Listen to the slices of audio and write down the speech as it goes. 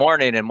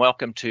Morning and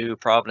welcome to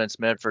Providence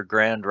Medford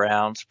Grand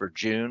Rounds for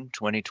June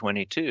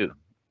 2022.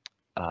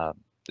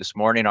 This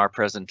morning our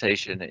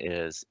presentation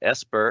is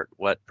SBIRT,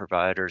 What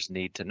Providers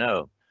Need to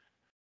Know.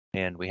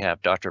 And we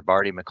have Dr.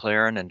 Barty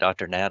McLaren and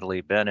Dr. Natalie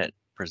Bennett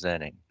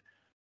presenting.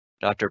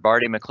 Dr.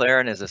 Barty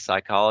McLaren is a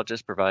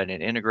psychologist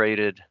providing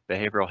integrated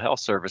behavioral health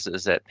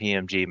services at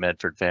PMG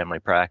Medford Family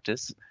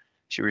Practice.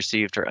 She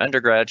received her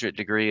undergraduate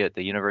degree at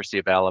the University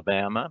of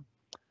Alabama,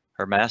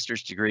 her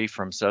master's degree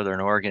from Southern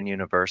Oregon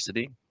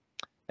University,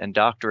 and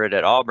doctorate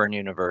at Auburn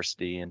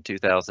University in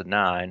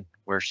 2009,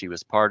 where she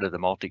was part of the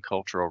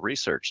multicultural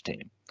research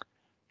team.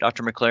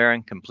 Dr.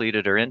 McLaren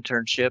completed her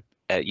internship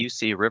at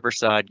UC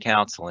Riverside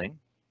Counseling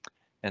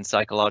and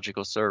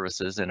Psychological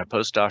Services and a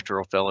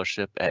postdoctoral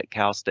fellowship at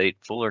Cal State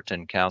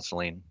Fullerton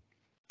Counseling.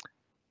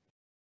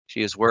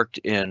 She has worked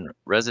in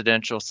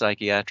residential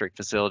psychiatric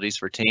facilities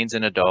for teens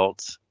and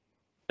adults,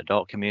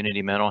 adult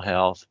community mental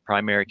health,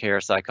 primary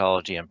care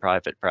psychology, and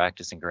private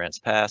practice in Grants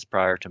Pass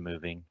prior to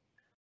moving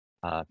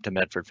to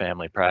Medford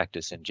Family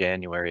Practice in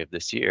January of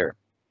this year.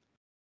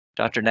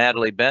 Dr.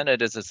 Natalie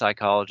Bennett is a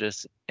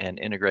psychologist and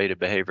integrated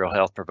behavioral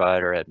health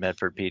provider at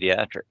Medford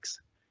Pediatrics.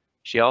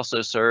 She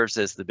also serves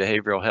as the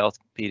behavioral health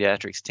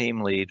pediatrics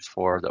team lead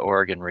for the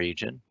Oregon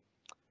region.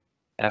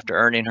 After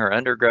earning her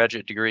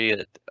undergraduate degree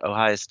at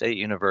Ohio State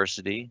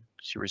University,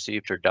 she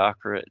received her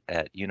doctorate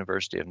at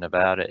University of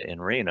Nevada in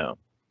Reno.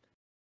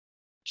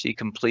 She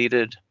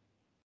completed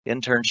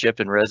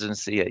internship and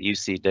residency at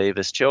UC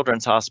Davis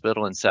Children's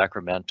Hospital in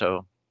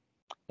Sacramento.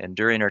 And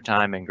during her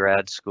time in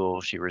grad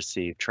school, she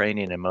received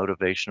training in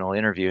motivational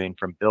interviewing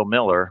from Bill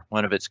Miller,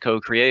 one of its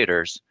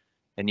co-creators,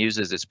 and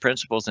uses its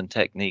principles and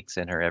techniques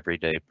in her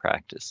everyday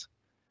practice.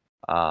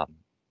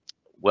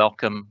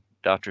 Welcome,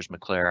 Drs.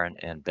 McLaren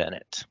and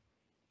Bennett.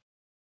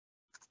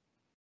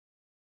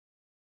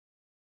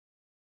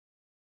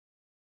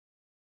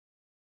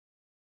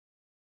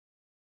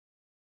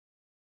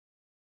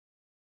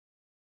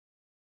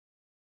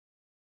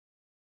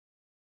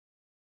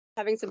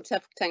 Having some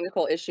tough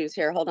technical issues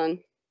here. Hold on.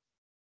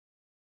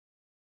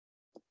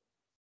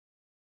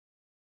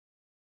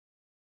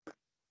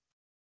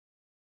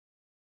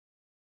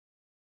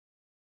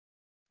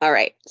 All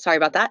right. Sorry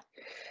about that.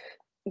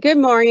 Good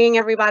morning,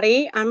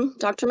 everybody. I'm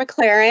Dr.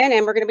 McLaren,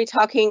 and we're going to be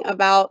talking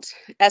about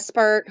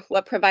SBIRT,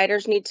 what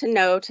providers need to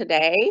know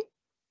today.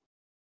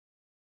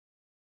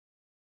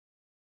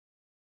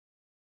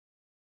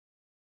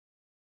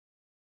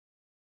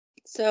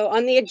 So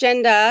on the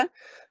agenda,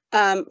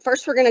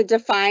 first we're going to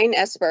define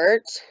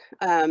SBIRT.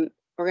 We're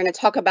going to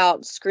talk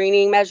about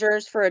screening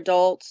measures for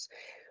adults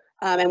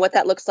and what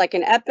that looks like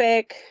in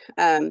EPIC,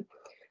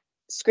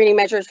 screening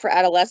measures for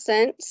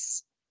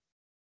adolescents,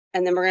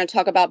 and then we're going to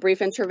talk about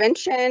brief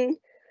intervention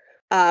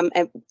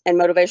and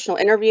motivational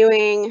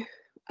interviewing.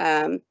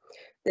 Then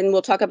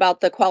we'll talk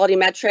about the quality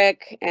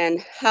metric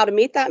and how to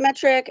meet that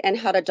metric and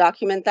how to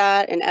document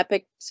that in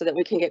EPIC so that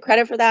we can get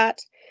credit for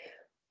that.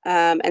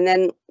 And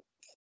then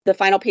the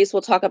final piece,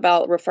 we'll talk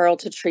about referral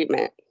to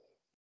treatment.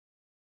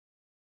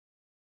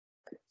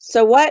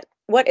 So what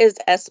is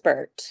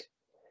SBIRT?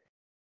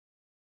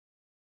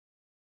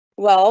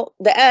 Well,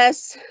 the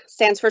S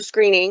stands for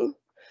screening,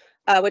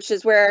 which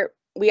is where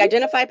we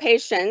identify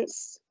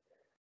patients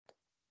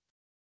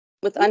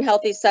with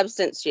unhealthy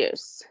substance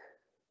use.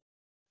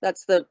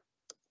 That's the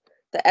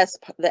S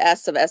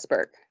of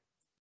SBIRT.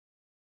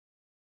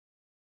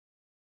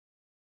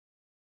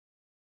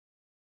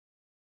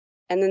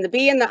 And then the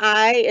B and the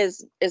I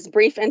is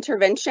brief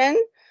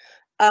intervention.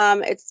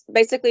 It's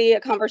basically a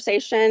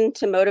conversation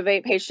to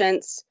motivate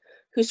patients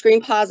who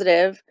screen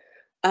positive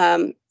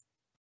to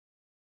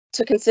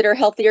consider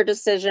healthier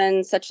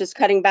decisions such as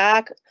cutting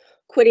back,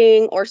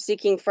 quitting, or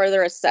seeking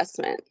further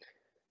assessment.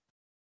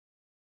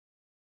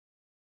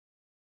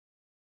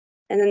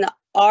 And then the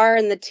R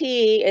and the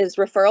T is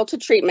referral to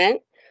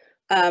treatment,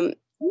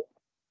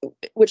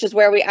 which is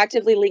where we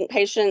actively link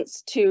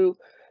patients to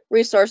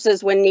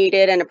resources when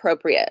needed and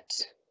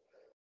appropriate.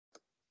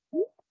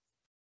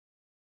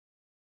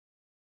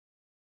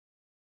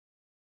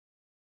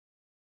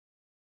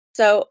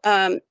 So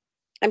I'm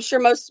sure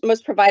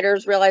most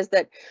providers realize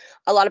that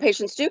a lot of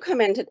patients do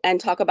come in and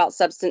talk about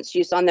substance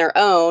use on their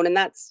own, and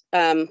that's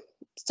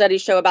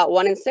studies show about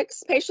 1 in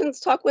 6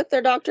 patients talk with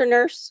their doctor,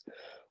 nurse,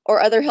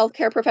 or other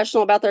healthcare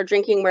professional about their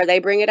drinking where they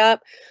bring it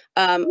up.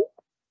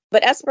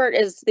 But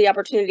SBIRT is the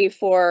opportunity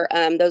for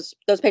those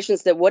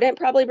patients that wouldn't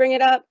probably bring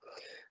it up,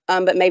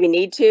 but maybe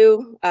need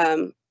to.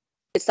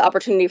 It's the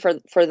opportunity for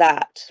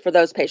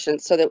those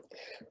patients so that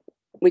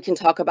we can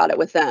talk about it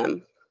with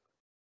them.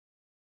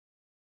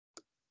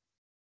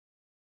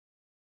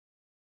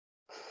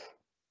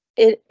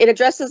 It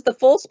addresses the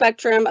full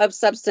spectrum of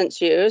substance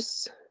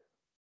use.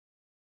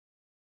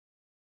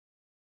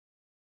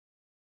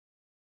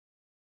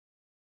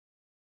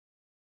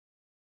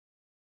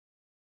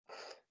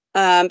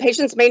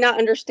 Patients may not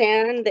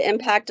understand the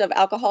impact of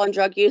alcohol and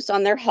drug use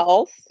on their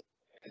health.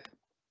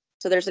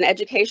 So there's an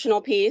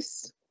educational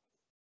piece.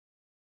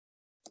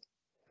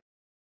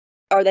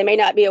 Or they may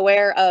not be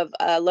aware of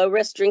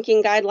low-risk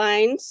drinking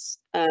guidelines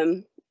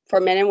for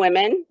men and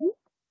women.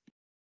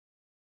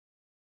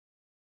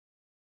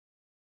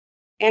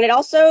 And it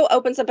also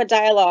opens up a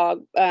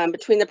dialogue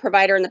between the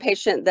provider and the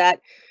patient that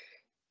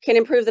can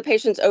improve the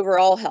patient's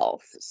overall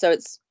health. So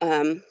it's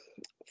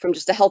from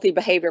just a healthy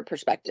behavior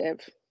perspective.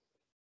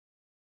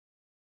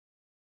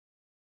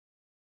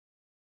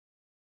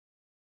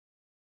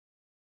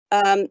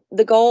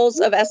 The goals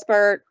of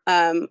SBIRT,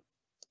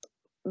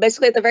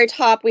 basically at the very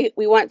top, we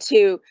want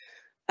to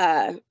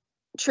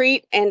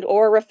treat and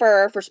or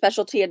refer for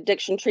specialty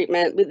addiction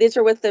treatment. These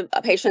are with the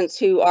patients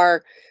who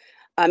are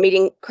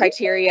meeting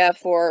criteria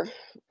for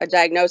a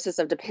diagnosis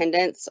of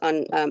dependence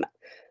on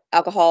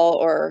alcohol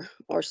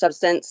or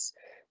substance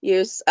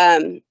use.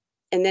 And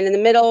then in the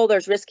middle,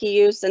 there's risky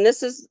use. And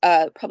this is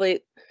probably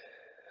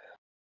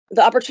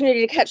the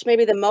opportunity to catch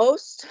maybe the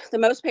most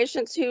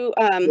patients who,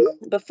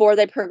 before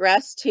they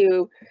progress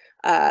to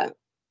a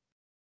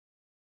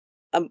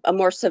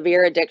more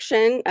severe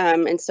addiction.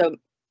 And so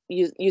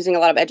using a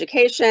lot of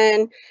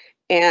education,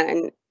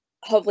 and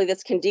hopefully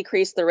this can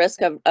decrease the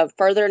risk of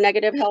further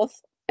negative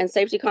health and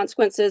safety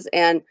consequences,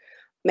 and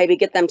maybe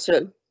get them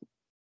to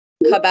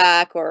cut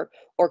back or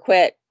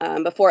quit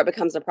before it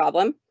becomes a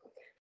problem.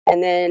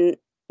 And then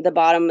the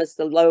bottom is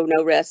the low,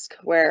 no risk,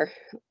 where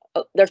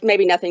there's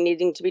maybe nothing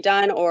needing to be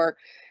done, or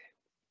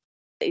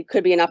it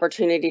could be an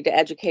opportunity to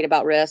educate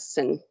about risks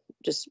and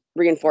just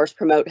reinforce,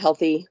 promote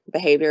healthy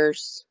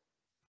behaviors.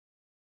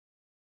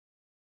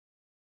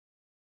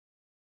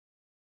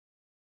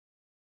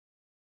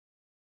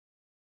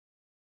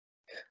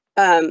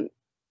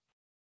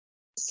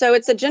 So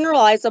it's a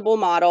generalizable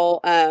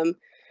model.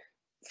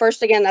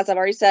 First, again, as I've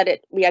already said,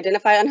 we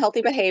identify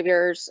unhealthy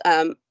behaviors,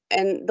 and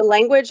the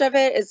language of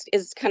it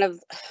is kind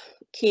of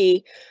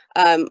key.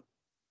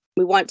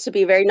 We want to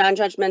be very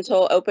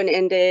non-judgmental,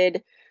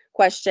 open-ended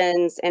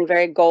questions, and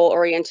very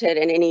goal-oriented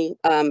in any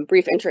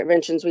brief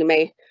interventions we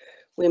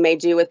may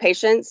do with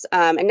patients.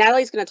 And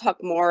Natalie's going to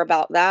talk more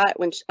about that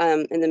when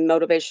in the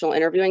motivational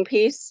interviewing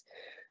piece.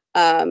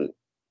 And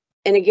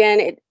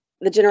again,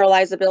 the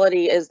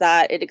generalizability is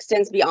that it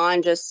extends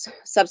beyond just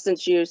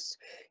substance use.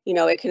 You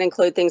know, it can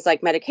include things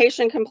like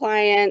medication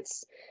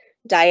compliance,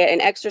 diet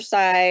and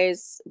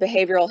exercise,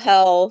 behavioral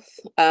health.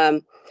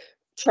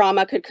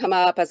 Trauma could come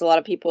up, as a lot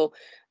of people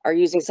are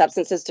using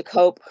substances to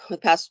cope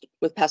with past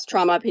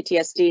trauma,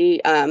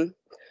 PTSD,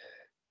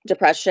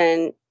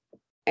 depression.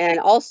 And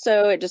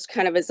also it just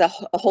kind of is a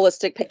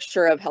holistic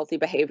picture of healthy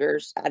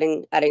behaviors,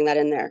 adding that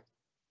in there.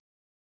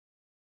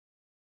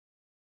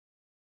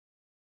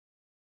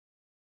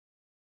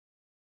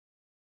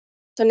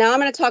 So now I'm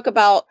going to talk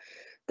about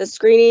the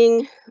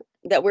screening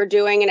that we're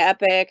doing in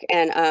EPIC,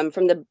 and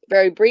from the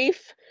very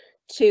brief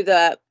to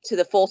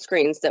the full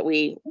screens that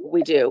we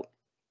do.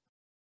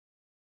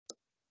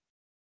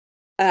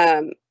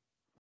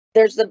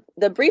 There's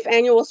the brief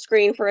annual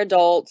screen for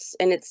adults,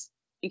 and it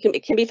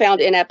can be found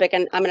in EPIC,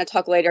 and I'm going to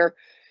talk later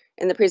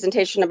in the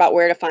presentation about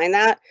where to find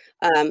that.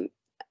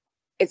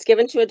 It's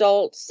given to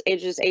adults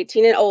ages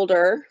 18 and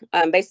older,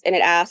 and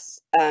it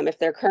asks if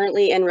they're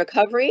currently in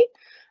recovery,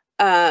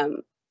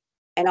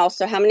 and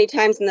also how many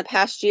times in the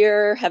past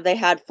year have they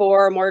had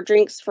 4 or more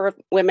drinks for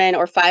women,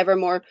 or 5 or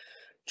more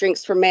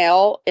drinks for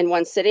male in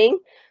one sitting,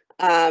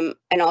 and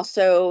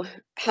also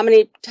how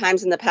many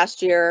times in the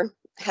past year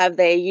have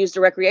they used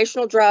a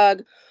recreational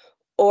drug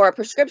or a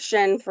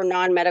prescription for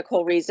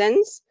non-medical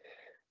reasons.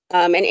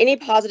 And any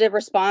positive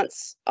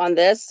response on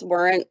this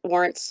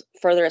warrants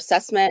further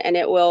assessment, and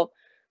it will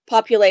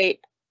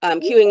populate,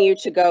 queuing you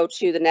to go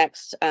to the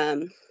next,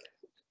 to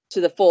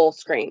the full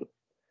screen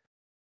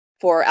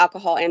for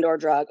alcohol and or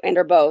drug, and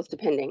or both,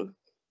 depending.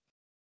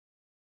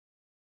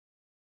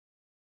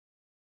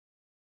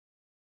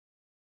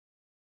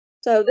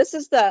 So this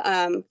is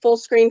the full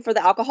screen for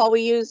the alcohol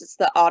we use. It's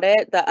the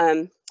audit,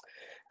 the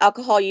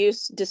alcohol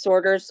use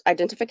disorders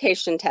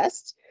identification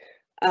test.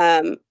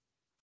 And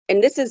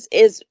this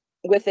is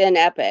within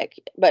EPIC,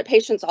 but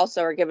patients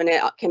also are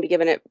can be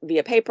given it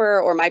via paper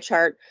or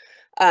MyChart.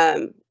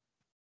 Again,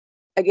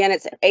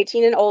 it's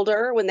 18 and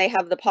older when they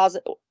have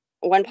the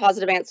one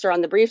positive answer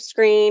on the brief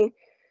screen.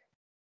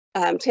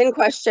 10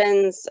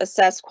 questions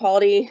assess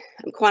quality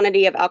and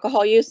quantity of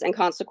alcohol use and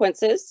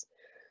consequences.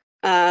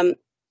 And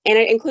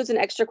it includes an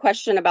extra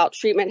question about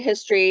treatment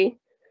history,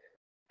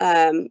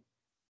 the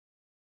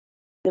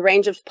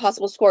range of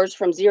possible scores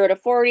from 0 to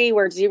 40,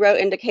 where 0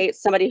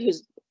 indicates somebody who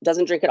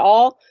doesn't drink at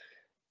all,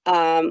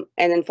 and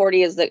then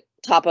 40 is the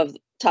top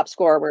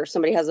score, where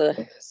somebody has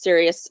a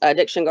serious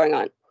addiction going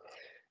on.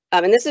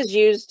 And this is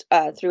used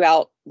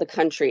throughout the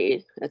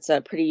country. It's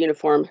a pretty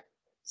uniform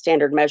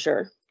standard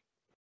measure.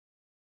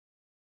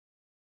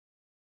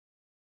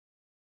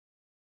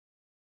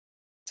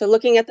 So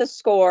looking at the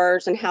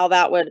scores and how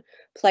that would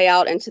play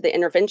out into the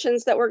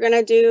interventions that we're going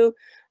to do.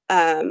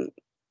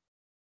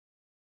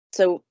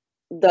 So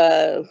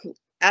the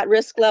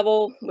at-risk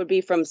level would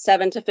be from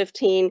 7 to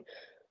 15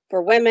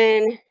 for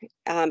women,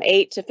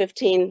 8 to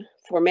 15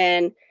 for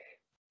men.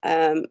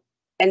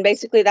 And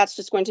basically that's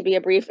just going to be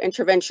a brief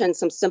intervention,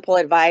 some simple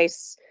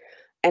advice.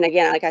 And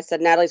again, like I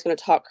said, Natalie's going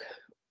to talk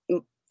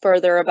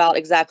further about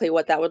exactly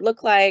what that would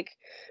look like,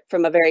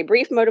 from a very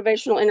brief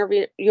motivational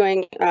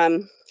interviewing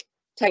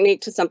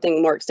technique to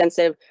something more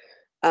extensive.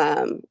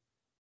 And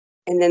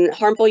then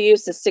harmful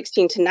use is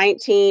 16 to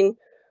 19,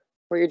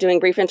 where you're doing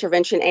brief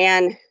intervention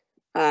and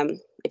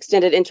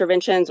extended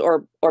interventions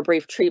or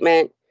brief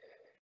treatment.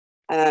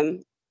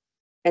 And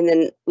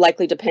then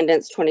likely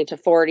dependence 20 to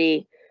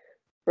 40,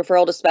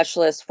 referral to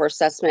specialists for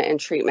assessment and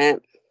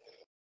treatment.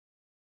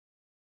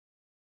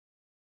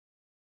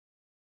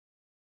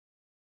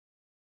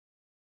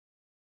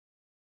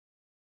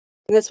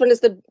 And this one is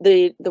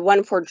the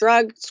one for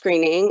drug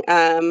screening,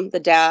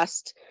 the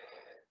DAST,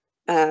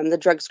 the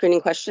drug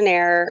screening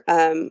questionnaire.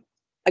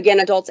 Again,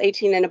 adults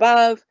 18 and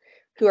above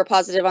who are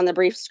positive on the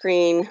brief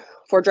screen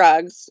for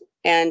drugs,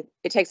 and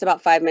it takes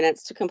about 5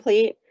 minutes to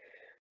complete.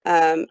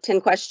 10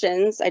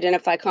 questions,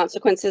 identify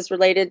consequences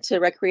related to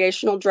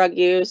recreational drug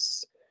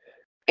use.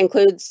 It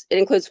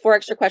includes 4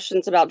 extra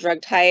questions about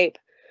drug type,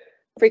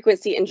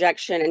 frequency,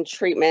 injection, and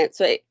treatment.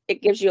 So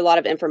it gives you a lot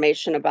of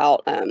information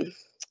about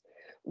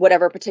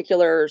whatever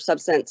particular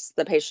substance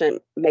the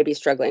patient may be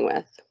struggling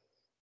with.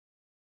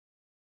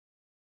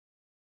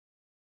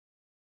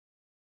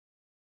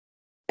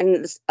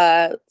 And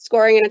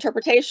scoring and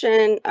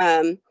interpretation.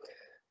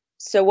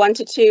 So 1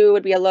 to 2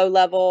 would be a low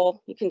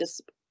level. You can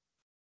just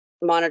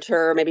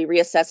monitor, maybe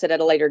reassess it at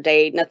a later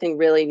date. Nothing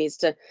really needs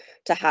to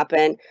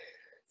happen.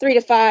 3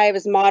 to 5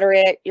 is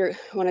moderate. You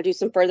want to do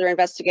some further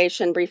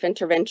investigation, brief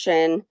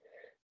intervention.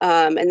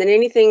 And then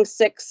anything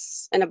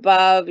 6 and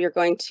above, you're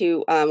going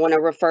to want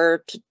to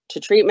refer to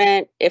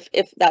treatment if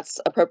that's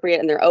appropriate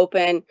and they're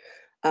open.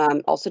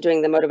 Also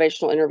doing the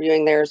motivational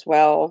interviewing there as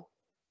well.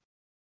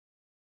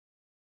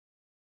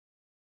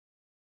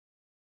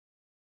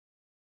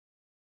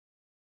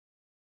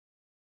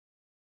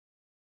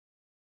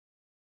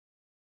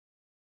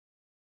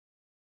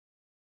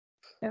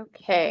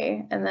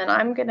 Okay, and then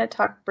I'm going to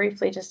talk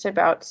briefly just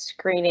about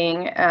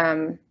screening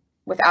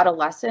with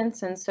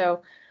adolescents. And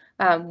so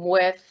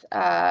with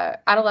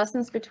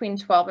adolescents between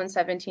 12 and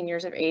 17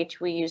 years of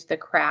age, we use the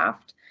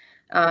CRAFT.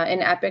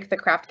 In EPIC, the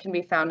CRAFT can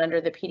be found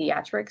under the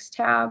Pediatrics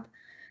tab.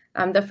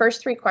 The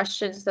first 3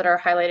 questions that are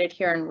highlighted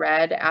here in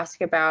red ask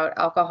about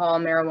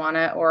alcohol,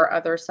 marijuana, or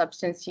other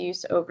substance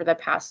use over the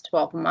past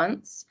 12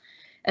 months.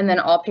 And then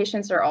all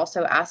patients are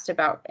also asked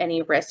about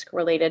any risk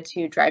related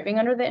to driving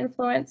under the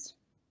influence.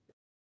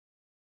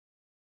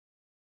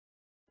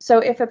 So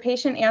if a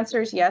patient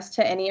answers yes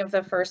to any of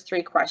the first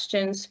 3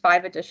 questions,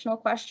 5 additional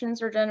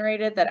questions are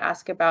generated that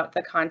ask about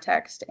the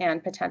context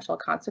and potential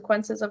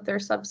consequences of their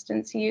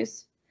substance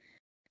use.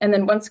 And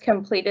then once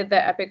completed, the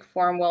EPIC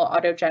form will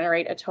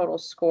auto-generate a total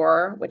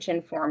score, which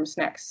informs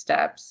next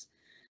steps.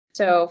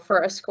 So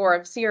for a score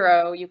of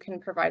 0, you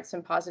can provide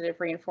some positive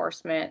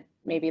reinforcement,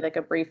 maybe like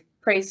a brief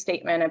praise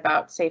statement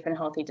about safe and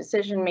healthy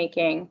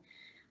decision-making.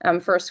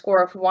 For a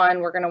score of 1,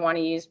 we're going to want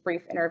to use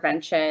brief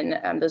intervention,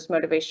 those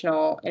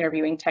motivational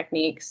interviewing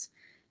techniques.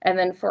 And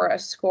then for a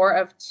score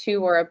of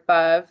 2 or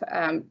above,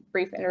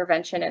 brief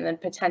intervention and then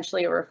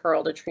potentially a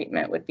referral to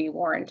treatment would be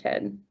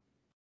warranted.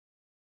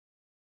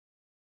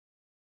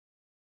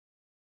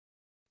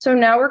 So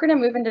now we're going to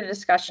move into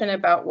discussion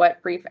about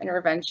what brief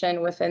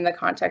intervention within the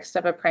context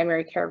of a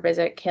primary care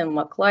visit can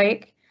look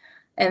like,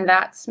 and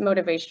that's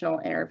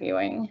motivational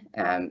interviewing.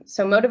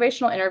 So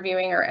motivational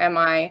interviewing, or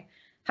MI,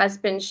 has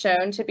been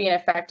shown to be an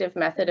effective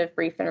method of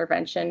brief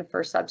intervention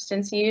for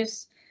substance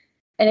use,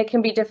 and it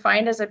can be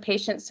defined as a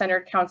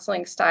patient-centered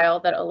counseling style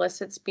that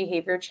elicits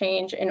behavior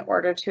change in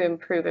order to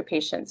improve a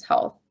patient's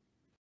health.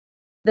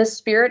 The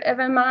spirit of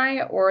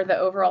MI, or the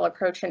overall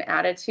approach and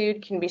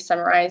attitude, can be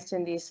summarized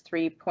in these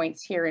 3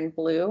 points here in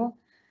blue,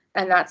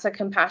 and that's a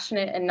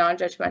compassionate and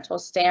non-judgmental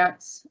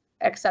stance,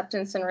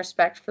 acceptance and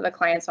respect for the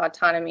client's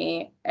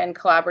autonomy, and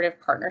collaborative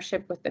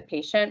partnership with the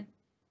patient.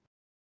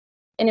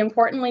 And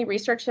importantly,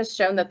 research has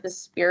shown that the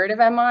spirit of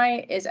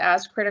MI is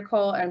as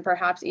critical and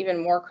perhaps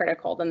even more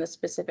critical than the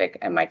specific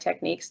MI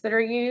techniques that are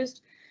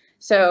used.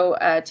 So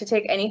to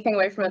take anything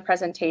away from the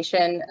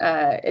presentation,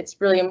 it's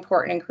really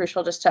important and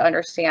crucial just to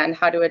understand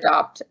how to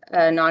adopt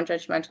a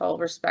non-judgmental,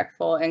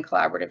 respectful, and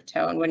collaborative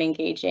tone when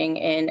engaging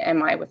in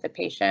MI with the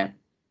patient.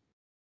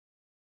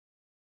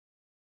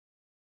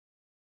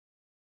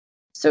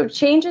 So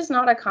change is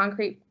not a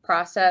concrete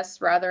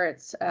process, rather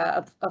it's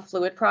a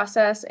fluid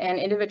process, and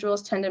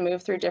individuals tend to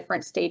move through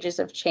different stages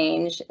of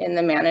change in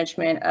the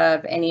management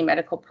of any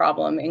medical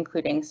problem,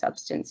 including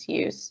substance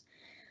use.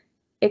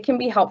 It can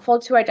be helpful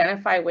to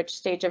identify which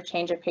stage of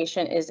change a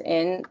patient is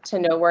in to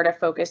know where to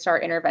focus our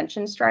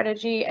intervention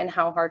strategy and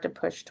how hard to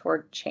push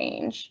toward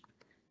change.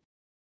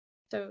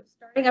 So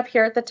starting up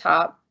here at the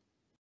top,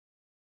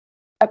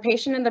 a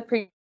patient in the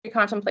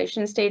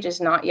pre-contemplation stage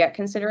is not yet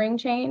considering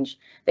change.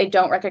 They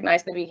don't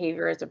recognize the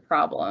behavior as a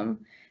problem.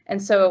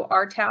 And so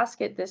our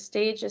task at this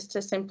stage is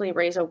to simply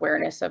raise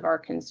awareness of our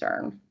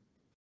concern.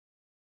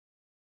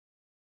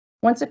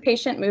 Once a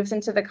patient moves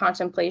into the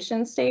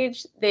contemplation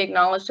stage, they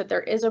acknowledge that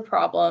there is a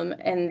problem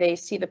and they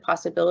see the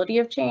possibility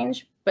of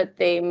change, but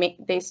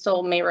they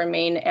still may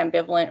remain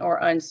ambivalent or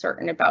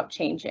uncertain about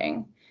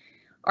changing.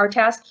 Our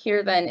task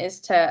here then is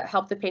to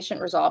help the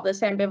patient resolve this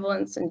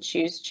ambivalence and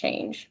choose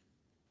change.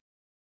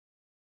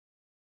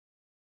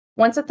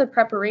 Once at the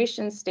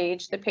preparation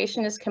stage, the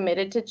patient is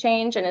committed to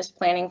change and is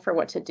planning for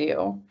what to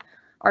do.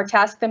 Our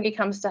task then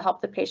becomes to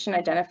help the patient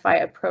identify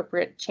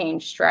appropriate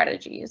change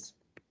strategies.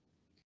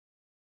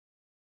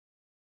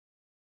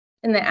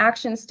 In the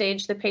action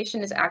stage, the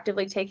patient is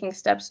actively taking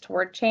steps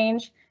toward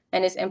change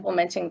and is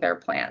implementing their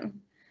plan.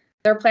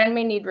 Their plan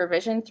may need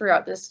revision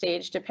throughout this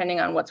stage depending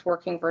on what's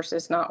working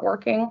versus not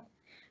working.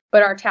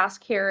 But our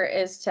task here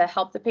is to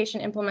help the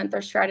patient implement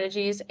their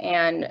strategies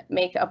and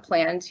make a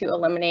plan to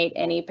eliminate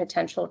any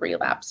potential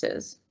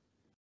relapses.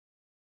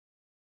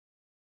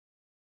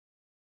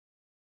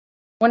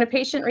 When a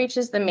patient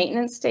reaches the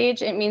maintenance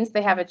stage, it means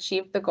they have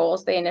achieved the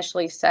goals they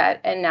initially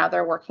set, and now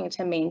they're working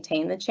to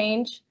maintain the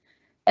change.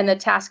 And the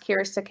task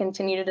here is to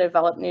continue to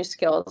develop new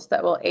skills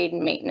that will aid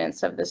in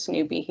maintenance of this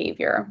new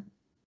behavior.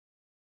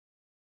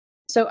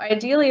 So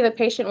ideally, the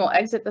patient will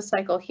exit the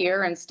cycle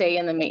here and stay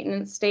in the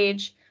maintenance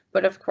stage.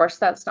 But of course,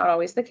 that's not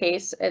always the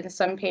case, and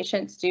some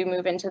patients do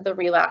move into the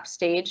relapse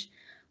stage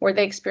where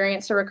they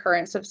experience a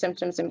recurrence of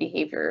symptoms and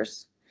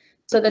behaviors.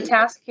 So the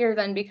task here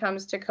then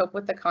becomes to cope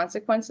with the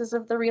consequences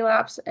of the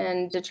relapse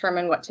and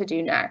determine what to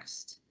do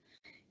next.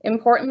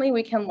 Importantly,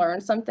 we can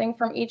learn something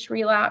from each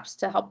relapse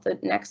to help the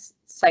next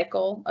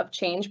cycle of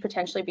change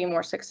potentially be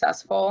more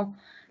successful,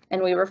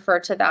 and we refer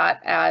to that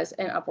as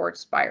an upward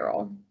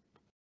spiral.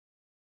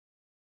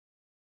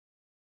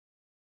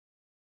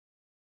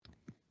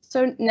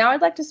 So now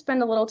I'd like to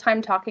spend a little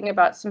time talking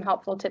about some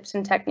helpful tips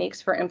and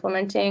techniques for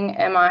implementing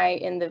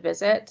MI in the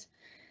visit.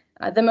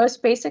 The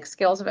most basic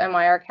skills of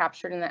MI are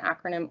captured in the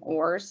acronym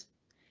OARS,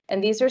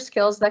 and these are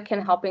skills that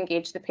can help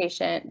engage the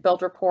patient,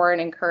 build rapport,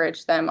 and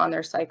encourage them on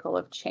their cycle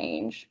of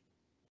change.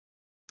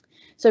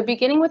 So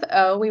beginning with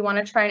O, we want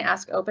to try and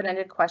ask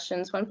open-ended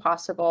questions when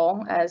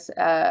possible, as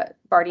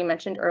Barty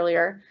mentioned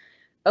earlier.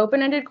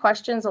 Open-ended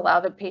questions allow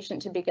the patient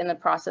to begin the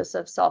process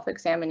of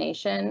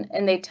self-examination,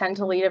 and they tend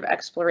to lead to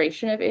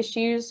exploration of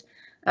issues,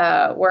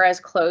 whereas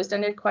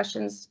closed-ended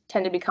questions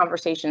tend to be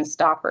conversation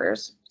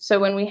stoppers. So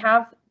when we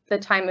have the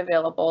time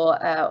available,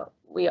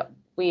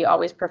 we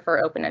always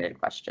prefer open-ended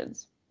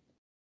questions.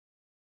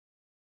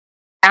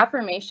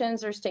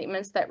 Affirmations are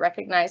statements that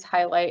recognize,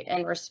 highlight,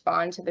 and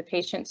respond to the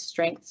patient's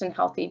strengths and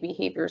healthy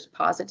behaviors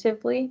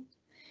positively.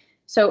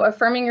 So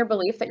affirming your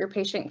belief that your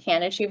patient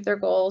can achieve their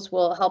goals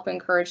will help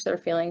encourage their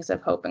feelings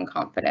of hope and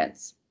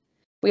confidence.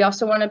 We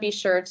also want to be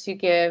sure to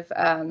give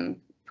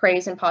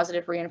praise and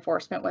positive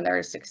reinforcement when there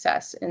is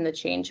success in the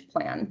change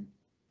plan.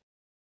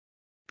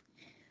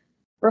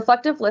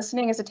 Reflective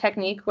listening is a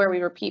technique where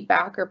we repeat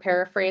back or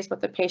paraphrase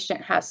what the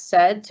patient has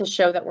said to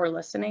show that we're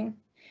listening.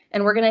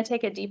 And we're going to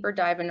take a deeper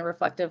dive into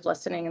reflective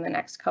listening in the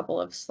next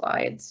couple of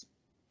slides.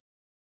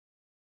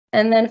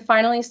 And then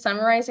finally,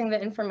 summarizing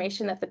the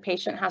information that the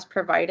patient has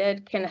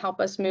provided can help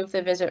us move the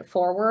visit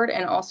forward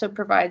and also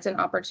provides an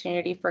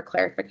opportunity for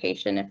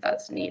clarification if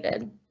that's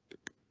needed.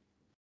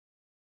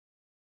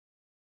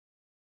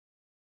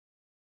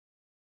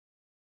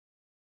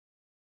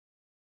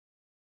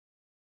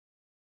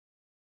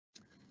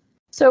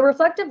 So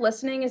reflective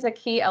listening is a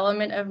key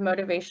element of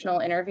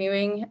motivational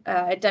interviewing.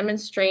 It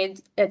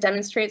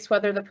demonstrates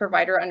whether the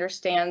provider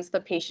understands the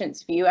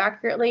patient's view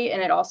accurately,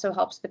 and it also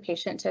helps the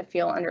patient to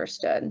feel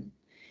understood.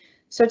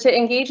 So to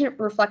engage in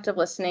reflective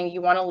listening,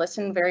 you want to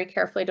listen very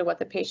carefully to what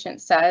the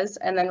patient says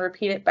and then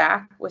repeat it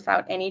back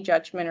without any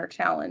judgment or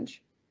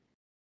challenge.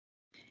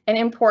 And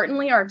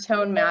importantly, our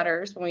tone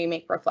matters when we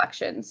make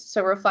reflections.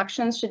 So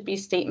reflections should be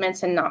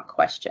statements and not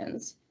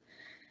questions.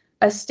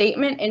 A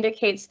statement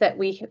indicates that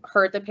we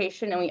heard the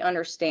patient and we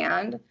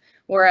understand,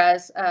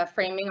 whereas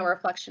framing a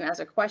reflection as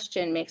a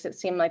question makes it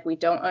seem like we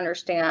don't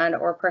understand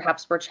or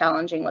perhaps we're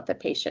challenging what the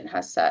patient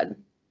has said.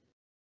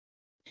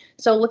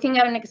 So looking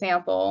at an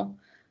example,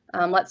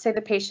 let's say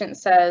the patient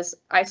says,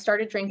 I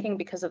started drinking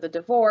because of the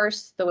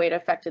divorce, the way it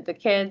affected the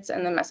kids,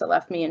 and the mess it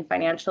left me in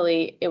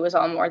financially. It was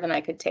all more than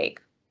I could take.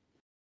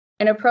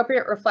 An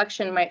appropriate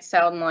reflection might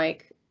sound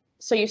like,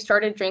 so you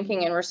started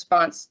drinking in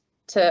response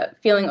to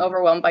feeling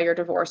overwhelmed by your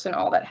divorce and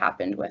all that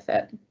happened with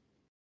it.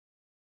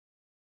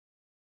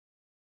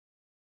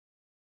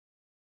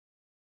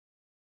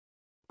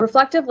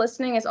 Reflective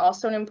listening is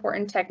also an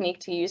important technique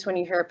to use when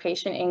you hear a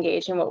patient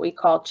engage in what we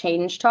call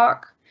change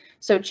talk.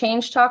 So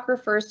change talk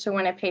refers to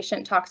when a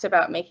patient talks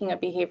about making a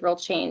behavioral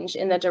change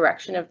in the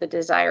direction of the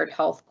desired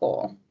health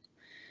goal.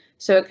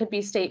 So it could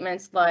be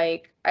statements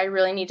like, I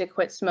really need to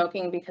quit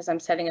smoking because I'm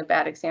setting a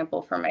bad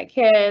example for my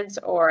kids,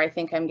 or I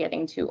think I'm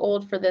getting too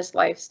old for this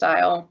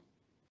lifestyle.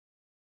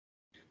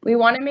 We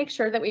want to make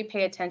sure that we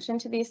pay attention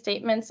to these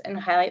statements and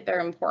highlight their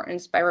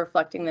importance by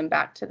reflecting them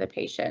back to the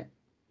patient.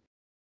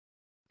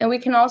 And we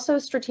can also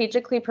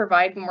strategically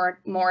provide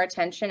more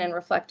attention and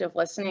reflective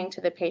listening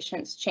to the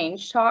patient's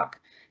change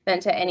talk than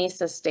to any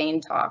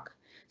sustained talk.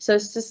 So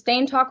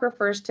sustained talk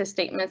refers to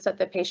statements that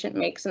the patient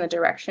makes in the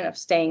direction of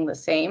staying the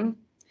same.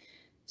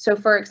 So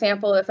for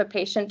example, if a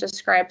patient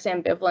describes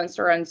ambivalence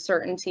or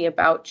uncertainty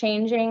about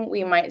changing,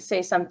 we might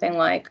say something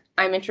like,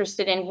 I'm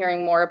interested in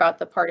hearing more about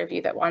the part of you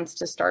that wants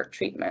to start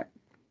treatment.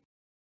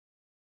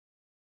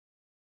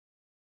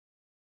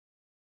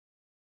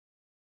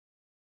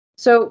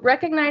 So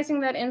recognizing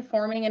that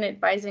informing and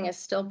advising is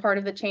still part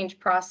of the change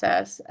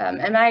process,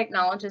 MI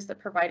acknowledges that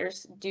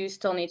providers do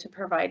still need to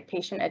provide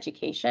patient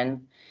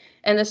education.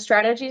 And the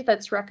strategy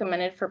that's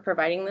recommended for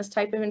providing this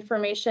type of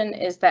information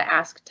is the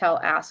ask, tell,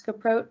 ask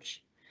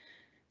approach.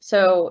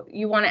 So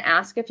you want to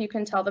ask if you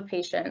can tell the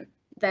patient,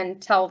 then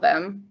tell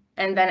them,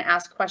 and then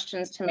ask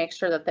questions to make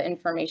sure that the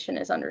information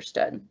is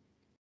understood.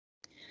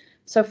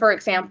 So for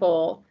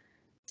example,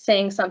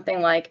 saying something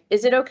like,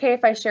 is it okay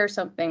if I share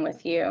something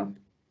with you?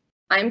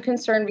 I'm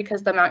concerned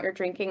because the amount you're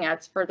drinking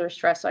adds further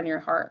stress on your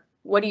heart.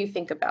 What do you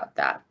think about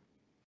that?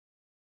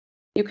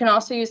 You can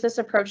also use this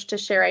approach to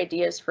share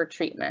ideas for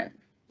treatment.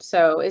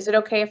 So is it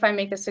okay if I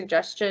make a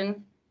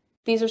suggestion?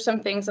 These are some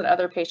things that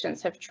other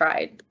patients have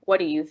tried. What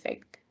do you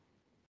think?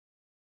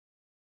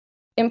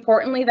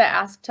 Importantly, the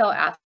ask, tell,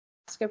 ask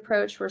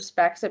approach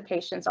respects a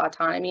patient's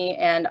autonomy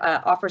and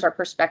offers our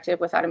perspective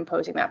without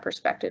imposing that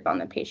perspective on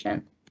the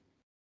patient.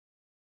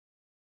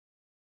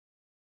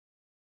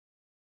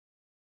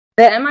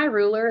 The MI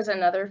ruler is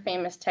another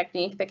famous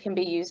technique that can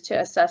be used to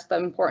assess the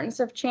importance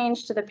of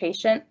change to the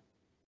patient.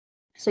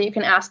 So you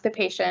can ask the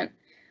patient,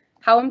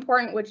 how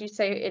important would you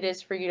say it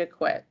is for you to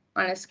quit?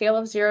 On a scale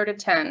of 0 to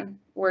 10,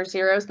 where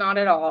 0 is not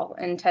at all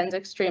and 10 is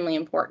extremely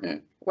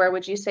important, where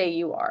would you say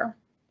you are?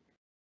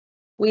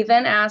 We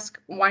then ask,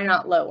 why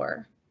not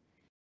lower?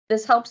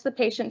 This helps the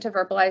patient to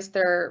verbalize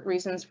their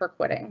reasons for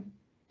quitting.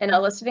 And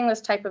eliciting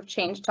this type of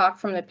change talk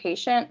from the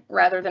patient,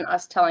 rather than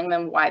us telling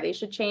them why they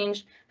should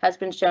change, has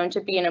been shown to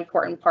be an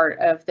important part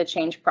of the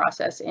change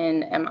process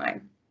in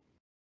MI.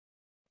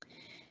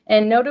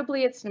 And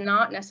notably, it's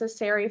not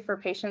necessary for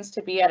patients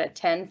to be at a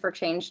 10 for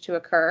change to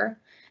occur.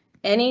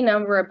 Any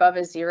number above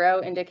a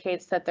 0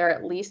 indicates that they're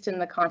at least in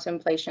the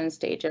contemplation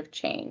stage of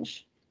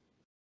change.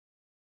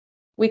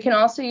 We can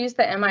also use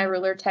the MI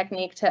ruler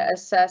technique to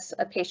assess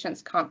a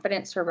patient's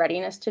confidence or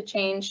readiness to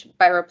change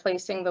by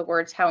replacing the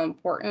words how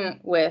important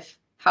with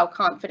how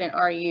confident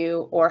are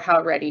you or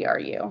how ready are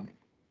you.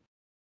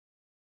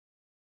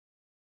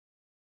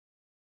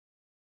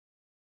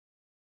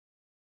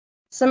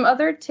 Some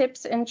other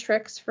tips and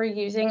tricks for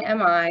using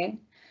MI.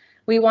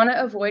 We want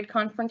to avoid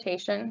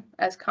confrontation,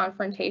 as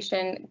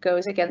confrontation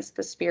goes against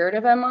the spirit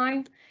of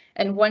MI.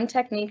 And one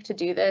technique to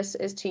do this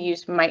is to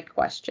use might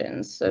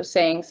questions. So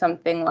saying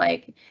something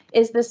like,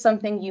 is this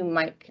something you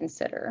might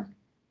consider?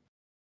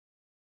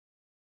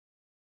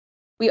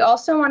 We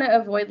also want to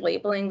avoid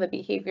labeling the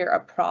behavior a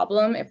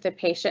problem if the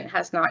patient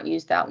has not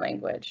used that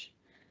language.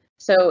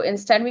 So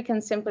instead, we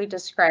can simply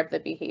describe the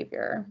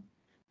behavior.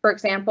 For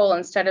example,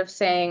 instead of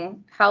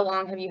saying, how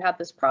long have you had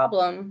this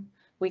problem?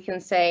 We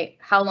can say,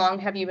 how long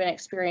have you been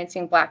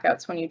experiencing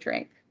blackouts when you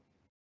drink?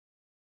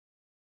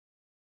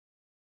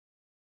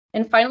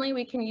 And finally,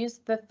 we can use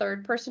the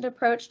third person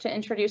approach to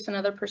introduce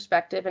another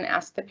perspective and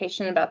ask the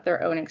patient about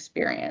their own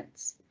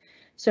experience.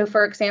 So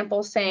for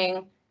example,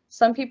 saying,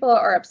 some people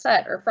are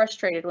upset or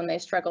frustrated when they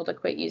struggle to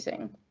quit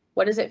using.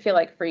 What does it feel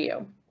like for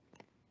you?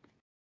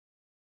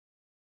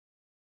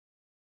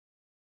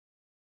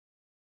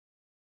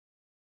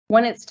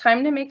 When it's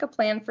time to make a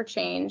plan for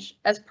change,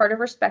 as part of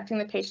respecting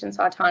the patient's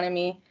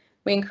autonomy,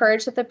 we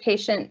encourage that the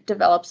patient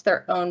develops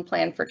their own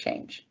plan for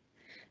change.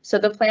 So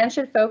the plan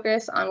should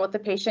focus on what the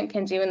patient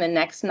can do in the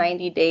next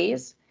 90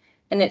 days,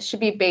 and it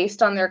should be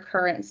based on their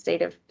current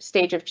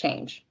stage of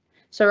change.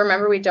 So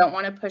remember, we don't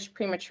want to push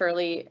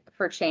prematurely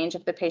for change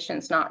if the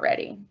patient's not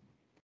ready.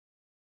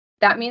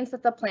 That means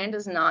that the plan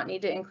does not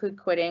need to include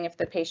quitting if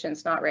the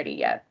patient's not ready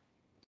yet.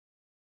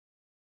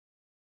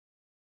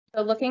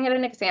 So looking at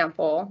an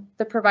example,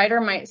 the provider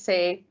might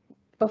say,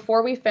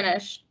 before we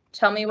finish,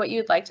 tell me what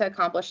you'd like to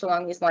accomplish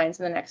along these lines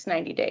in the next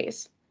 90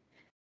 days.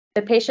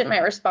 The patient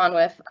might respond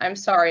with, I'm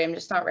sorry, I'm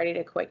just not ready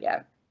to quit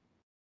yet.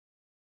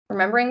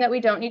 Remembering that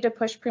we don't need to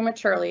push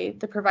prematurely,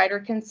 the provider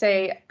can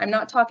say, I'm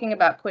not talking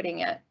about quitting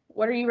yet.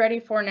 What are you ready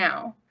for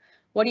now?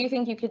 What do you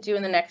think you could do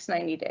in the next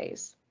 90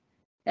 days?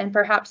 And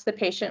perhaps the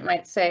patient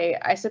might say,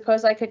 I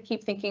suppose I could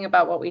keep thinking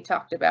about what we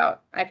talked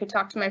about. I could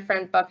talk to my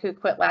friend Buck who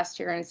quit last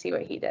year and see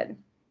what he did.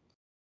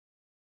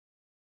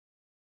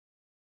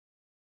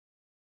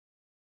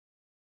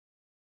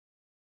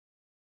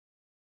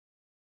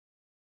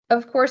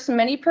 Of course,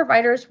 many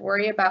providers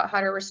worry about how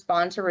to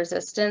respond to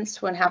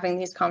resistance when having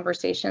these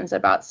conversations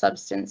about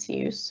substance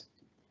use.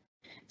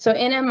 So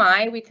in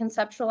MI, we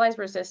conceptualize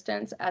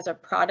resistance as a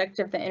product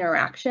of the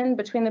interaction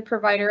between the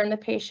provider and the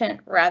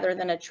patient rather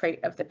than a trait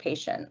of the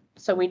patient.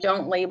 So we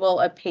don't label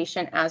a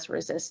patient as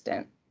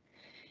resistant.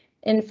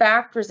 In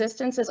fact,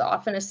 resistance is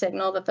often a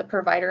signal that the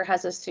provider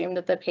has assumed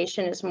that the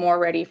patient is more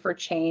ready for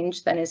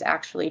change than is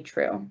actually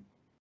true.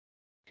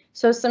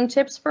 So some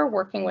tips for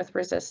working with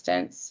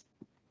resistance.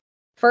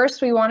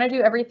 First, we want to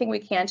do everything we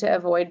can to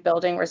avoid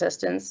building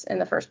resistance in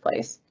the first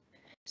place.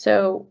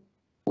 So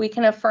we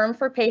can affirm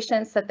for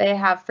patients that they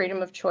have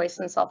freedom of choice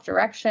and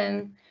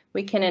self-direction.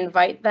 We can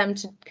invite them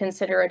to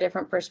consider a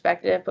different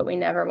perspective, but we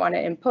never want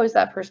to impose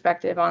that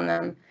perspective on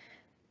them.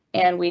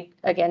 And we,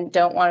 again,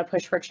 don't want to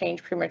push for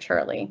change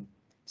prematurely.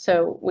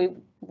 So we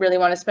really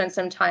want to spend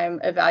some time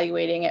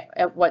evaluating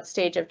at what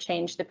stage of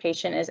change the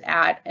patient is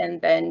at, and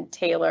then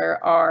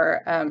tailor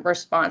our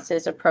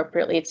responses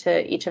appropriately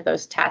to each of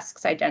those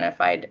tasks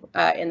identified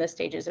in the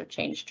stages of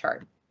change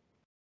chart.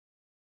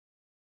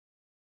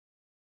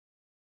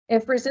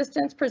 If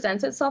resistance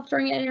presents itself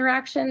during an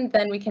interaction,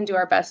 then we can do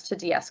our best to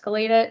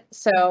de-escalate it.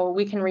 So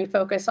we can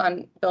refocus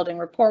on building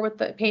rapport with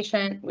the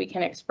patient, we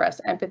can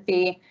express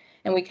empathy,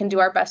 and we can do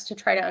our best to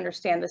try to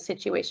understand the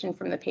situation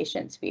from the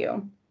patient's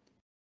view.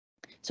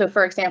 So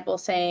for example,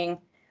 saying,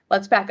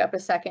 let's back up a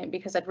second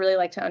because I'd really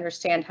like to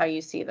understand how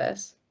you see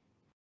this.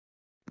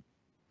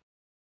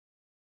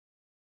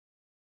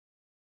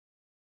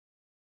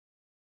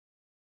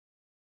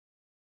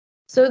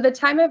 So the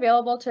time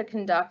available to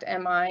conduct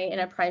MI in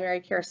a primary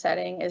care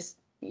setting is,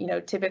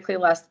 typically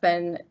less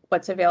than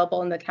what's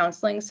available in the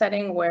counseling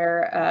setting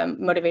where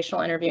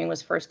motivational interviewing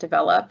was first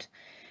developed.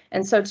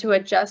 And so to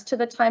adjust to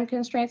the time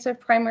constraints of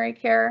primary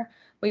care,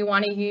 we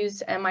want to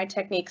use MI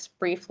techniques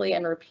briefly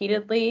and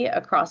repeatedly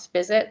across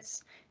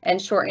visits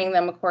and shortening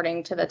them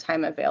according to the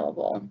time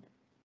available.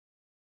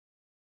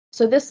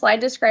 So this slide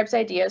describes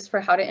ideas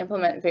for how to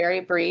implement very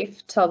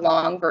brief to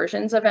long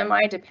versions of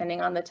MI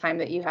depending on the time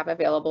that you have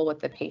available with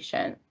the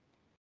patient.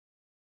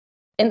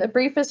 In the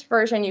briefest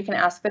version, you can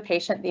ask the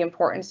patient the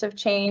importance of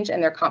change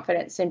and their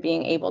confidence in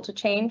being able to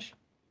change.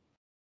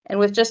 And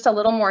with just a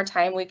little more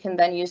time, we can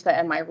then use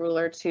the MI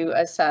ruler to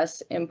assess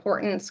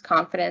importance,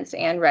 confidence,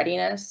 and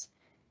readiness.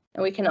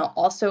 And we can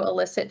also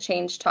elicit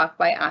change talk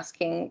by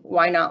asking,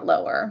 why not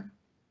lower?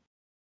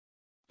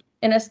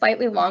 In a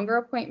slightly longer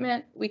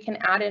appointment, we can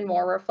add in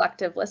more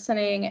reflective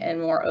listening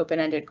and more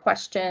open-ended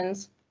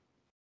questions.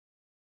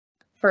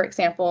 For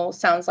example,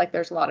 sounds like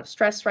there's a lot of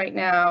stress right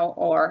now,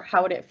 or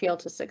how would it feel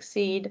to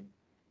succeed?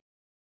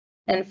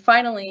 And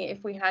finally,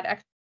 if we had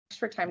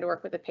extra time to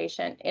work with the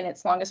patient, in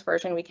its longest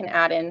version, we can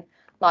add in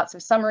lots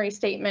of summary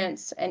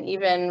statements and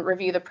even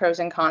review the pros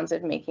and cons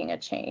of making a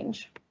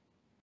change.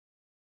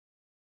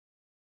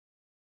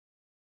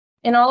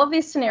 In all of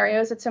these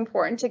scenarios, it's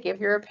important to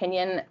give your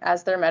opinion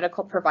as their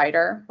medical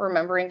provider,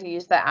 remembering to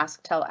use the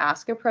ask, tell,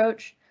 ask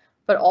approach,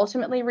 but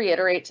ultimately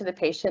reiterate to the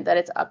patient that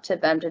it's up to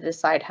them to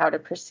decide how to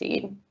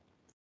proceed.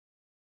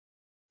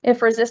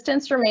 If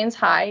resistance remains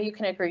high, you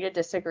can agree to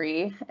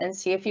disagree and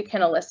see if you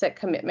can elicit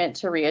commitment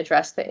to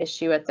readdress the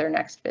issue at their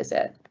next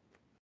visit.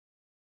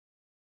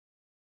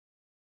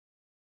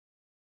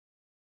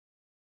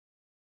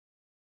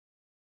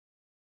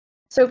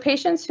 So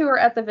patients who are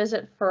at the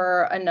visit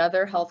for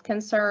another health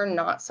concern,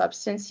 not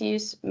substance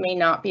use, may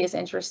not be as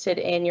interested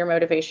in your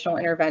motivational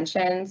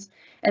interventions.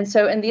 And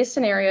so in these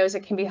scenarios,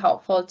 it can be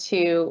helpful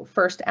to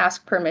first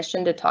ask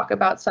permission to talk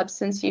about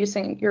substance use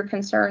and your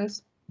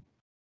concerns,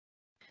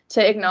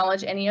 to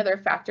acknowledge any other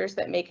factors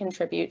that may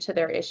contribute to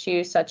their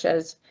issue, such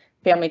as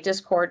family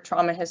discord,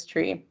 trauma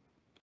history,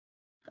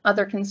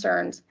 other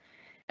concerns,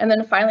 and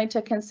then finally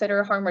to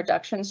consider harm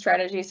reduction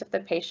strategies if the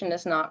patient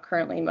is not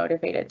currently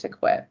motivated to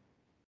quit.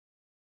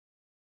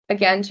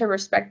 Again, to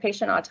respect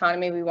patient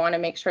autonomy, we want to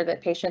make sure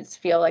that patients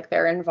feel like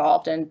they're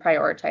involved in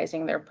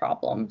prioritizing their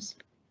problems.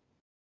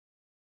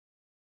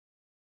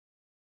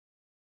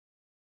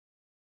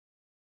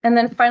 And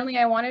then finally,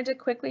 I wanted to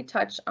quickly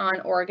touch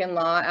on Oregon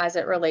law as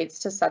it relates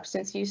to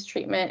substance use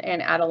treatment in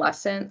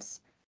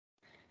adolescents.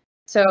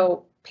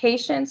 So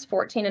patients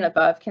 14 and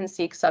above can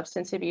seek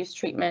substance abuse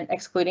treatment,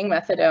 excluding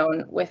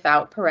methadone,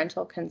 without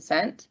parental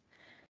consent.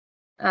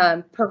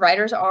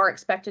 Providers are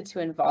expected to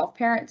involve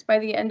parents by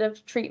the end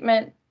of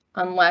treatment,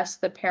 unless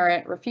the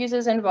parent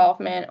refuses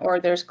involvement or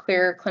there's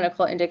clear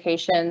clinical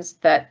indications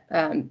that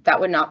that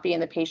would not be in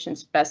the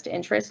patient's best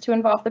interest to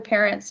involve the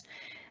parents.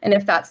 And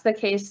if that's the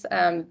case,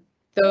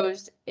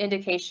 those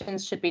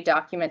indications should be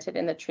documented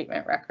in the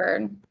treatment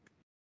record.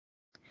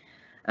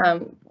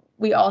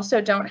 We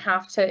also don't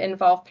have to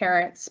involve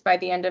parents by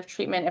the end of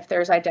treatment if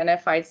there's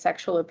identified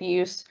sexual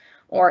abuse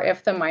or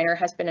if the minor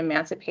has been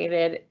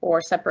emancipated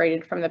or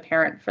separated from the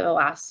parent for the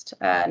last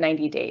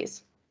 90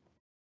 days.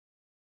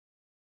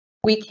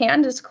 We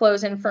can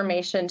disclose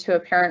information to a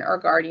parent or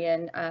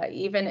guardian,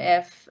 even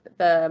if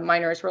the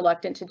minor is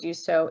reluctant to do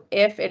so,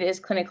 if it is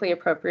clinically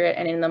appropriate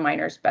and in the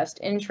minor's best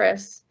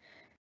interests.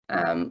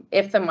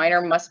 If the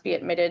minor must be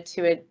admitted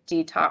to a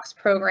detox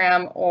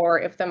program, or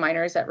if the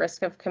minor is at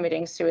risk of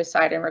committing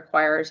suicide and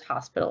requires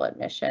hospital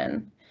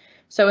admission.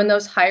 So in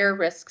those higher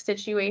risk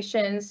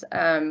situations,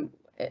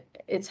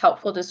 it's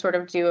helpful to sort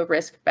of do a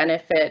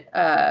risk-benefit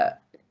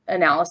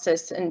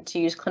analysis and to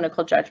use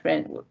clinical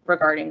judgment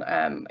regarding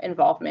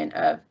involvement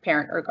of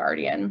parent or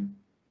guardian.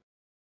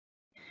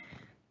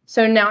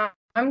 So now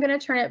I'm going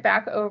to turn it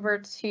back over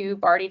to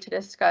Barty to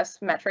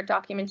discuss metric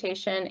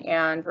documentation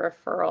and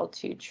referral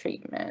to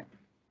treatment.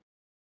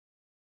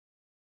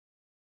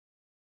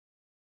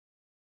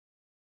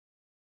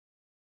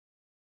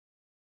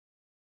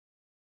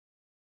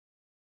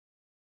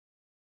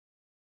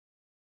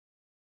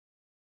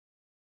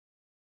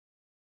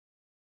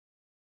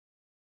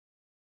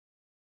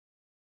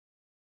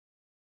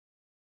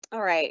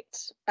 All right.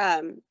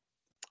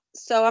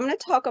 So I'm going to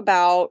talk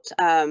about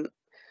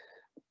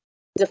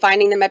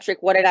defining the metric,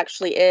 what it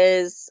actually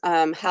is,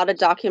 how to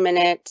document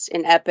it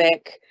in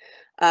Epic,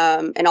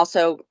 and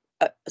also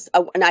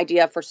an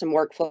idea for some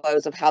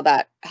workflows of how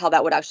that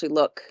would actually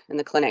look in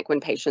the clinic when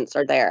patients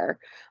are there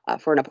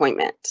for an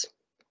appointment.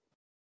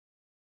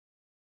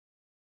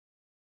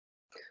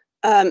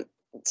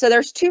 So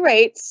there's 2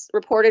 rates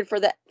reported for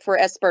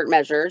SBIRT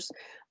measures.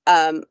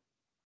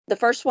 The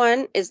first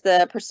one is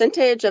the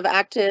percentage of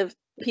active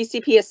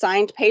PCP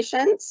assigned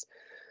patients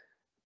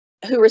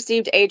who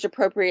received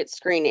age-appropriate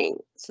screening.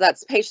 So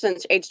that's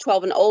patients age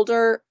 12 and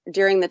older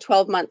during the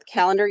 12-month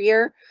calendar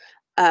year.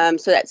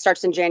 So that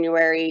starts in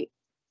January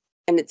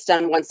and it's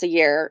done once a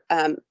year.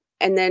 And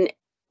then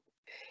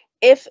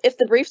if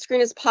the brief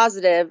screen is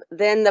positive,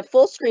 then the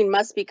full screen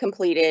must be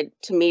completed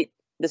to meet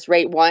this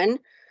rate 1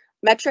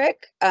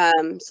 metric.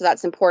 So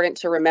that's important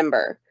to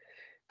remember.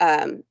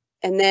 And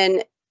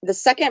then the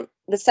second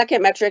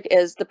metric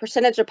is the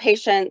percentage of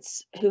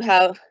patients who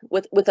have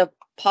with a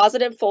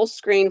positive full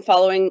screen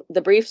following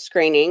the brief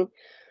screening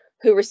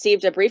who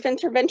received a brief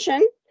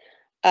intervention,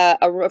 a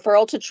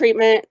referral to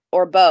treatment,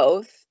 or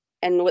both,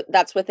 and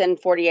that's within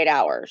 48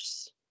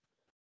 hours.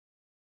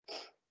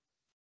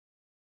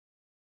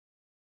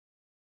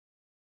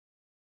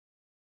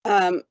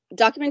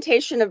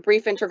 Documentation of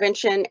brief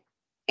intervention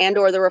and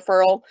or the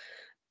referral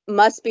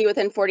must be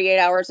within 48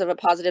 hours of a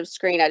positive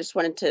screen. I just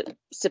wanted to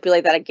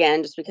stipulate that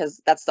again, just because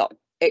that's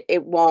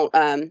it won't,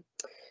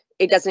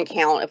 it doesn't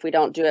count if we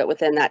don't do it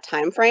within that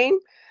time frame.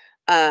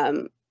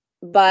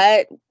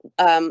 But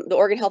the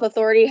Oregon Health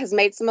Authority has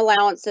made some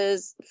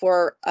allowances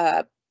for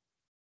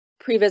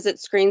pre-visit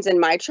screens in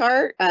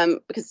MyChart,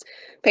 because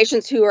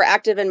patients who are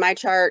active in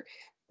MyChart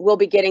will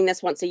be getting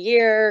this once a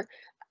year.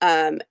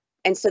 And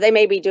so they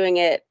may be doing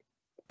it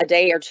a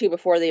day or 2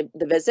 before the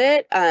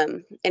visit.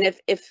 And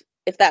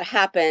if that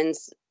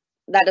happens,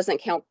 that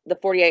doesn't count. The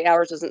 48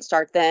 hours doesn't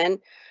start then.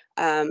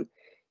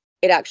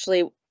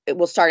 It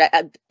will start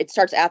it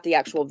starts at the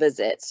actual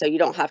visit. So you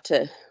don't have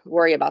to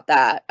worry about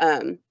that.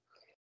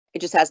 It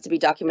just has to be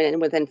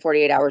documented within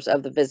 48 hours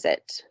of the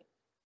visit.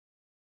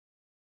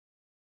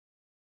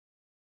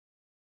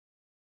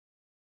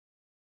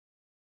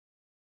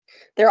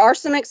 There are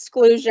some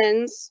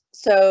exclusions.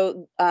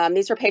 So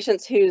these are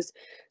patients whose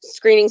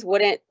screenings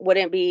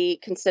wouldn't be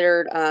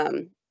considered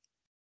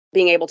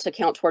being able to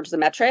count towards the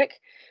metric.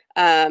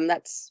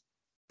 That's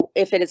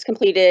if it is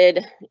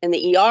completed in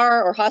the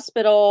ER or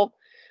hospital,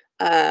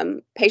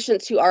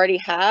 patients who already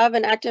have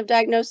an active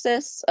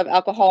diagnosis of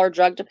alcohol or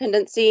drug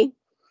dependency,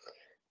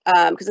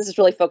 because this is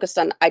really focused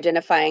on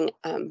identifying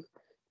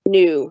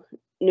new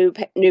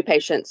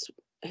patients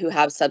who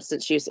have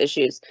substance use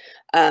issues.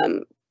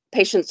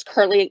 Patients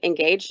currently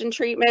engaged in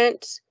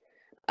treatment,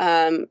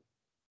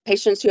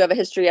 patients who have a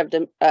history of,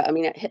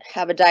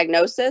 have a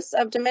diagnosis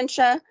of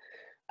dementia,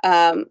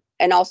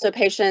 and also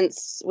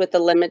patients with a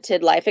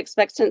limited life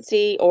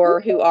expectancy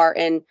or who are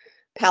in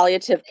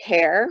palliative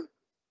care.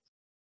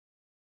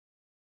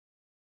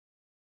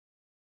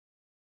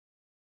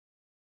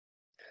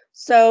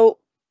 So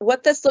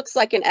what this looks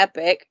like in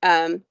Epic,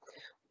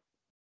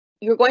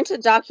 you're going to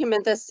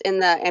document this in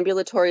the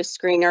ambulatory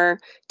screener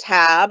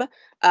tab,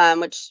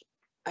 which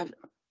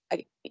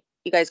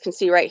you guys can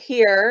see right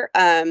here.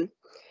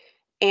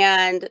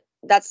 And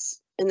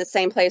that's in the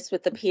same place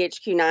with the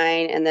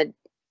PHQ-9 and the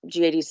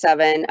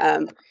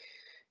G87.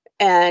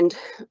 And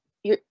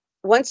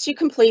once you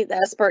complete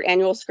the SBIRT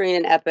annual screen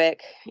in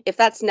Epic, if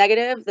that's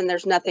negative, then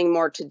there's nothing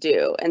more to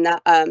do. And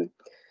that, I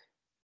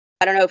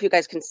don't know if you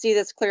guys can see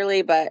this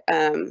clearly, but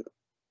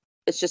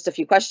it's just a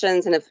few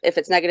questions. And if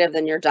it's negative,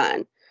 then you're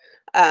done.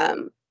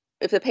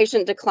 If the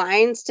patient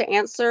declines to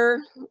answer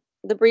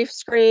the brief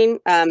screen,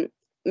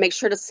 make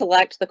sure to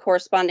select the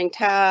corresponding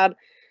tab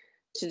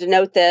to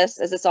denote this,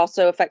 as this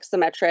also affects the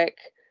metric.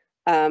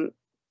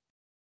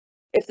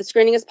 If the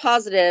screening is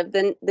positive,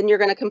 then you're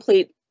going to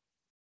complete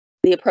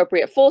the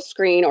appropriate full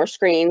screen or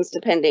screens,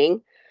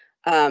 depending,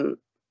 and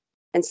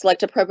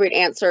select appropriate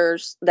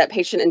answers that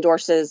patient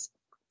endorses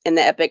in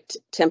the Epic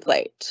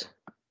template.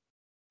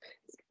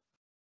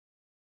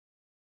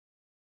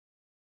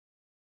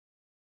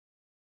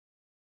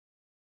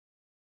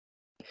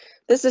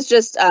 This is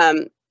just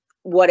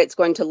what it's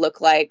going to look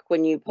like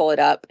when you pull it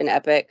up in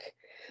Epic,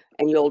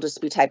 and you'll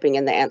just be typing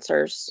in the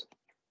answers.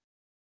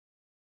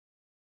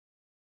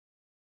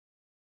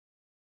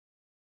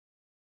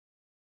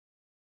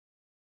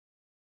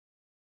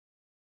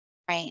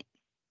 Right.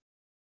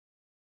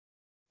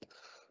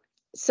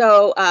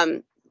 So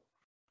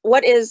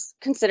what is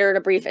considered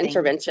a brief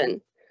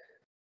intervention?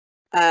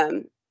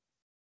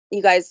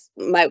 You guys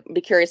might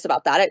be curious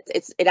about that.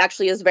 It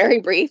actually is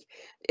very brief.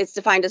 It's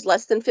defined as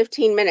less than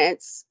 15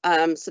 minutes.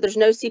 So there's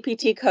no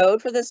CPT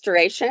code for this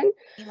duration.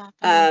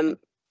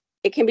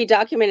 It can be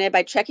documented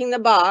by checking the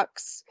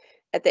box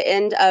at the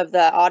end of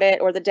the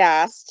audit or the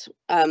DAST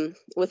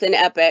within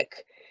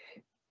Epic.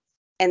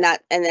 And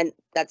then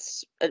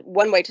that's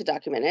one way to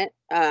document it,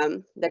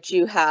 that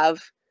you have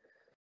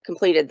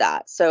completed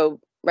that. So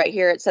right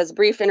here, it says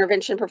brief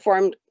intervention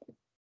performed.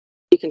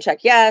 You can check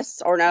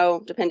yes or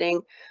no,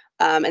 depending.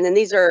 And then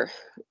these are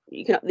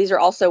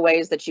also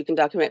ways that you can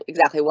document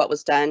exactly what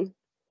was done.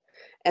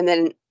 And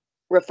then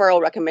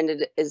referral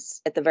recommended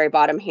is at the very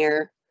bottom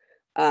here,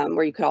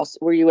 where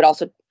you would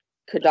also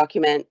could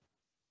document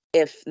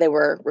if they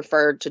were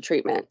referred to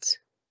treatment.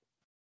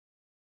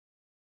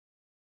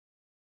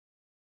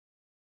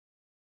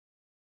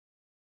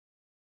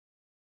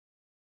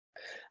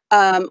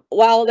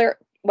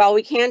 While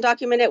we can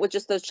document it with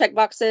just those check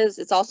boxes,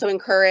 it's also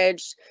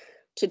encouraged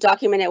to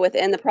document it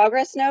within the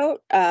progress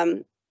note.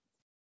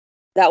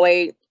 That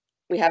way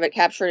we have it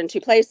captured in 2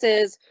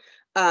 places.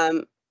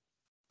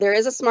 There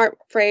is a smart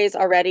phrase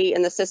already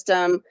in the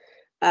system,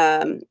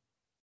 and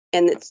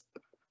it's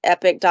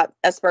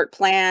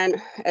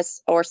epic.sbertplan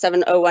or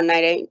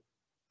 70198.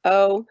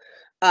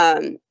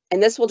 And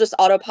this will just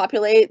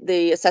auto-populate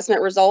the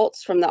assessment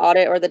results from the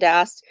audit or the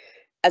DAST,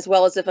 as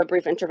well as if a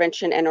brief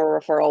intervention and or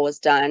referral was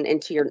done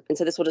and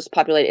so this will just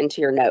populate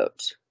into your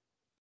note.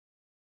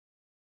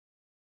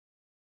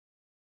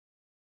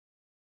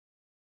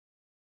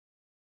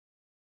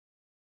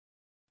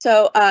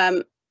 So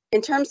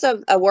in terms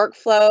of a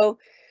workflow,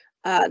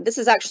 this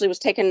was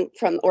taken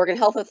from Oregon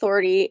Health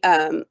Authority,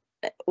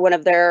 one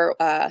of their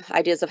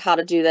ideas of how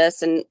to do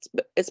this, and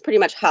it's pretty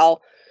much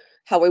how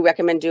we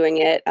recommend doing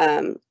it.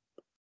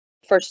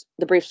 First,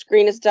 the brief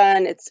screen is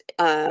done. It's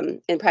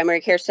in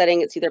primary care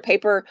setting, it's either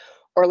paper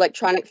or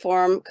electronic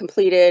form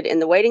completed in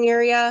the waiting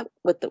area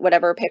with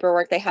whatever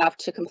paperwork they have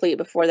to complete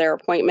before their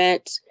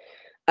appointment,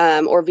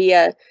 or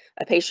via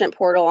a patient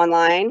portal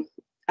online.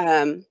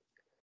 And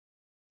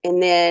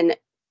then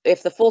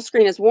if the full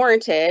screen is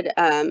warranted,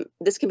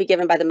 this can be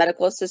given by the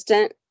medical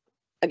assistant,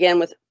 again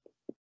with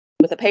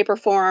a paper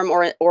form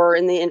or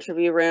in the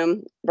interview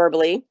room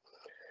verbally,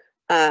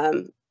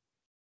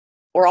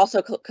 or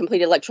also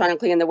completed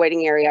electronically in the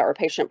waiting area or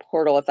patient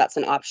portal if that's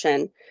an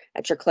option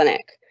at your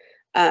clinic.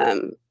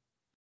 And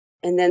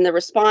then the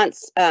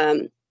response,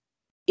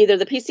 either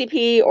the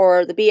PCP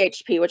or the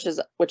BHP,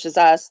 which is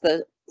us,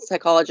 the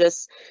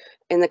psychologists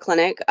in the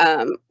clinic,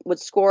 would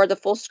score the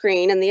full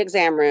screen in the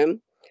exam room,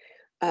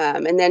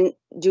 and then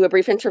do a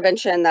brief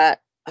intervention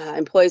that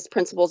employs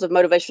principles of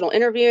motivational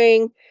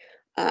interviewing.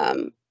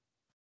 And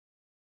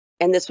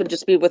this would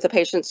just be with the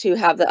patients who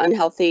have the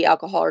unhealthy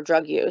alcohol or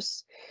drug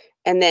use,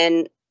 and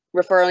then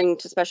referring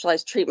to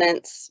specialized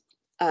treatments,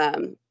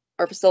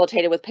 or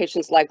facilitated with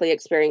patients likely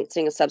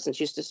experiencing a substance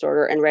use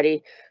disorder and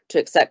ready to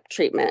accept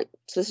treatment.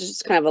 So this is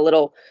just kind of a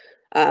little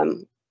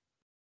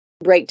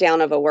breakdown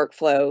of a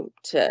workflow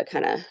to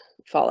kind of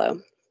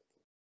follow.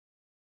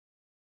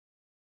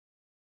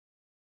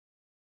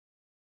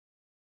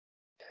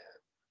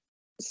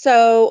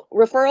 So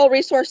referral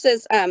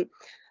resources,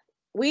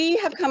 we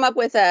have come up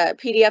with a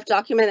PDF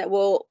document that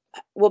will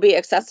be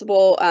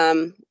accessible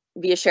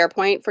via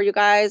SharePoint for you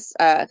guys,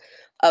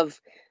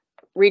 of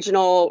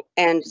regional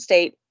and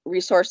state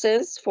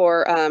resources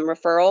for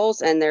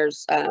referrals, and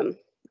there's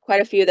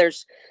quite a few.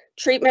 There's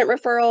treatment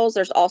referrals.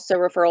 There's also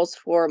referrals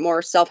for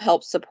more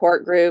self-help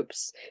support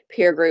groups,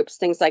 peer groups,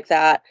 things like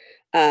that.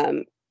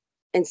 And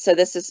so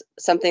this is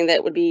something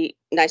that would be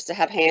nice to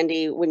have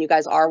handy when you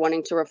guys are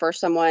wanting to refer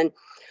someone.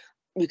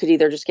 You could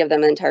either just give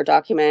them the entire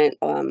document,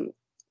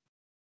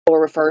 or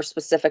refer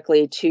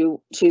specifically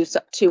to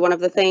one of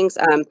the things.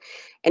 And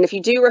if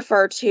you do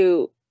refer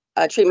to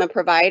a treatment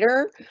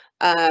provider,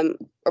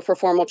 or for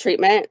formal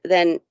treatment,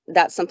 then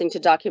that's something to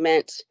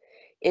document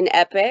in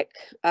Epic,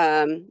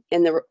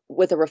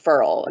 with a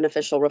referral, an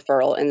official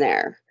referral in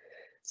there,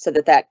 so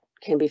that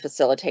can be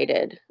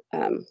facilitated,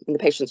 and the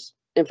patient's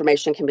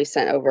information can be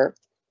sent over.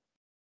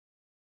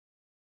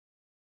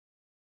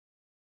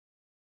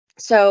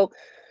 So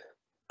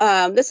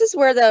this is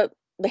where the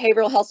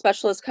behavioral health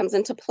specialist comes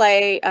into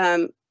play.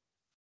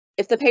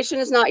 If the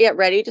patient is not yet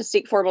ready to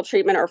seek formal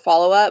treatment or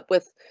follow up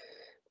with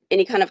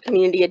any kind of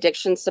community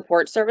addiction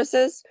support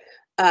services,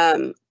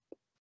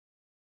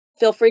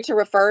 feel free to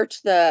refer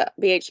to the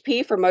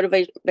BHP for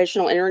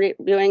motivational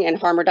interviewing and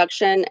harm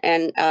reduction.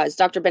 And as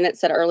Dr. Bennett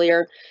said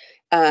earlier,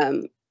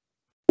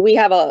 we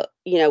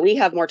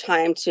have more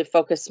time to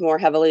focus more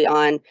heavily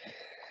on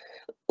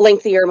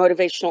lengthier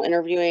motivational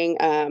interviewing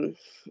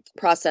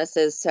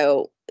processes.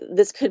 So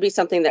this could be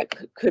something that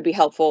could be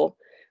helpful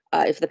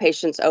if the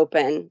patient's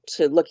open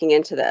to looking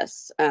into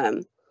this.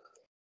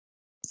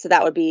 So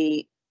that would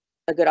be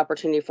a good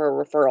opportunity for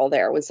a referral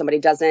there when somebody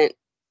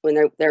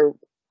when they're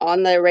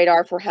on the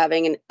radar for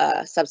having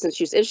a substance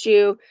use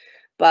issue,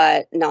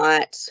 but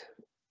not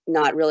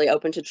really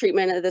open to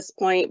treatment at this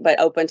point, but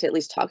open to at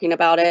least talking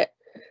about it.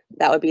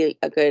 That would be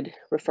a good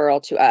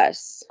referral to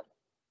us.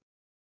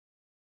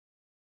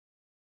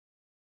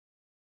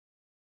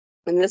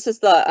 And this is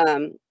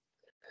the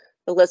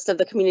list of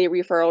the community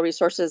referral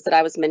resources that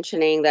I was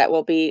mentioning that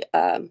will be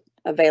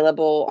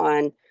available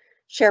on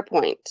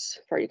SharePoint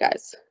for you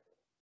guys.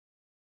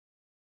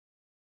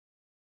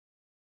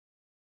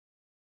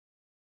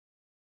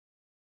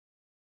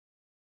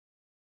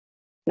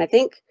 And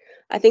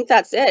I think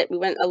that's it. We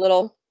went a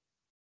little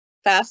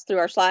fast through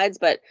our slides,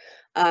 but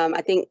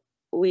I think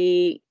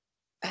we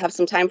have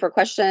some time for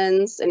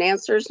questions and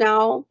answers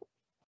now.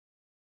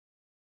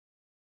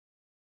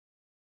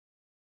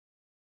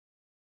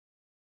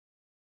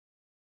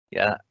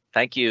 Yeah,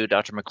 thank you,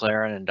 Dr.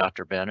 McLaren and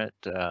Dr. Bennett.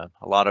 A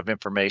lot of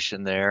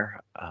information there.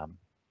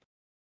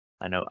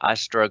 I know I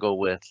struggle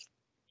with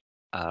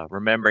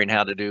remembering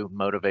how to do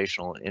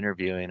motivational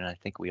interviewing, and I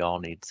think we all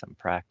need some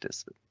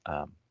practice.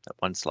 That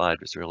one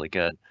slide was really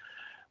good.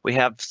 We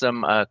have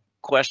some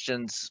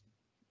questions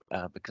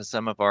because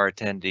some of our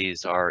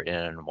attendees are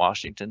in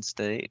Washington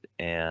State,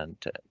 and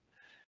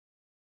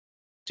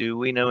do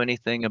we know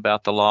anything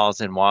about the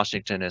laws in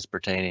Washington as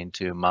pertaining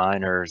to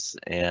minors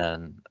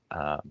and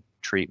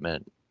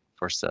treatment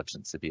for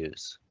substance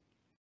abuse?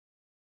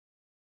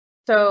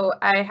 So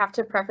I have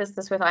to preface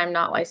this with I'm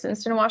not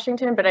licensed in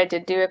Washington, but I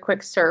did do a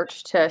quick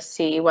search to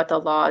see what the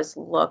laws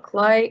look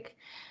like.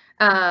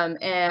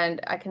 And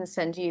I can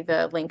send you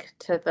the link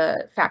to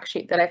the fact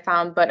sheet that I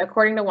found. But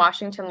according to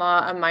Washington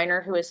law, a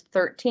minor who is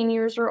 13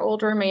 years or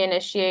older may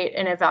initiate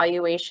an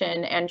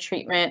evaluation and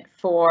treatment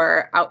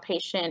for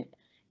outpatient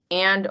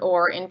and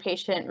or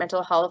inpatient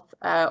mental health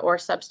or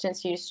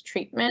substance use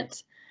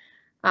treatment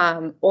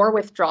or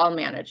withdrawal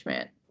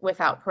management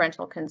without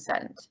parental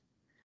consent.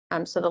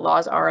 So the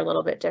laws are a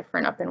little bit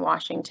different up in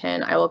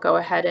Washington. I will go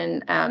ahead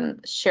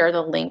and share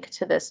the link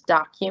to this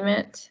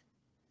document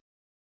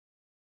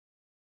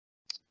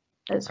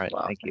as Right,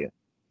 well. thank you.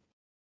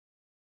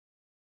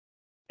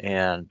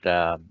 And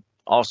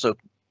also,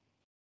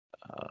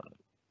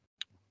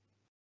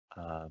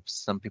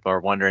 some people are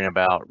wondering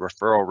about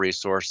referral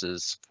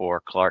resources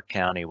for Clark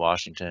County,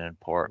 Washington, and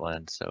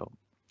Portland. So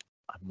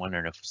I'm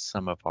wondering if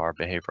some of our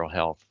behavioral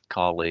health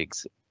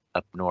colleagues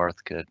up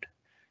north could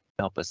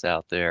help us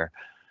out there.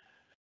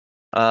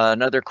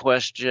 Another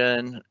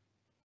question.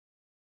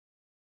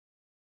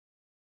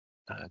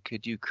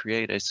 Could you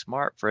create a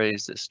smart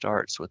phrase that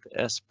starts with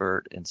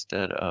SBIRT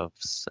instead of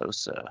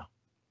SOSA? A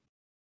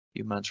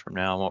few months from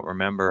now, I won't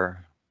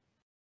remember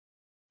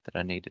that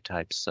I need to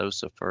type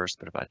SOSA first,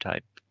 but if I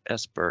type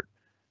SBIRT,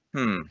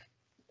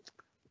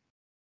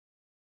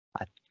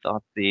 I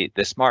thought the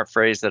smart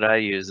phrase that I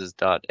use is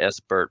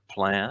 .SBIRT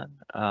plan.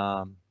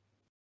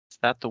 Is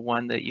that the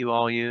one that you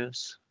all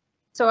use?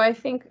 So I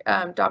think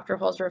Dr.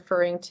 Hull's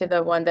referring to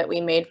the one that we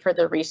made for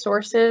the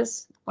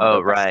resources. Oh,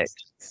 right.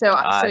 So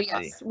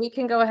yes, we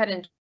can go ahead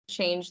and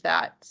change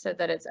that so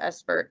that it's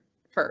SBIRT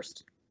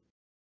first.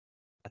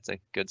 That's a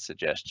good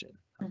suggestion.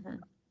 Mm-hmm.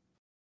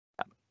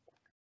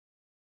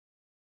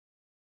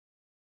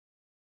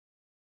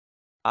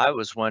 I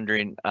was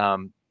wondering,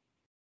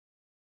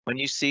 when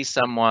you see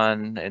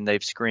someone and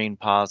they've screened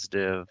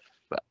positive,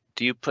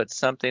 do you put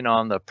something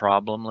on the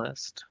problem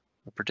list,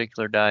 a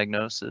particular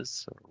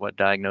diagnosis, or what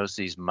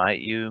diagnoses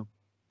might you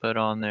put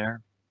on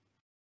there?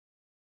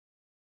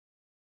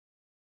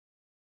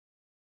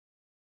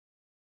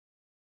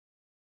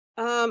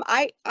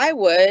 I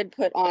would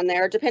put on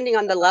there, depending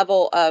on the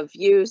level of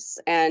use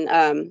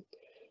and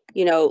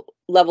you know,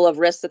 level of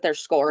risk that they're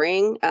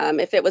scoring.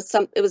 If it was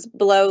it was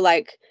below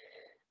like,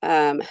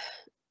 I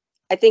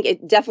think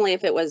it definitely,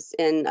 if it was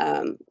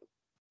in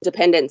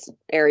dependence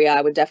area,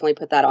 I would definitely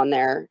put that on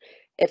there.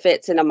 If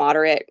it's in a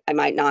moderate, I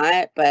might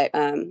not, but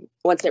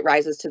once it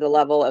rises to the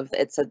level of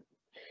it's a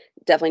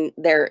definitely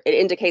there, it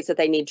indicates that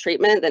they need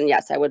treatment, then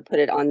yes, I would put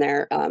it on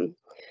there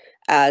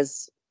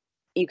as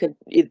you could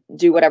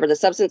do whatever the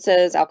substance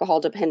is, alcohol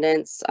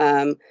dependence,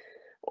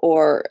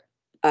 or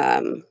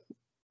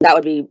that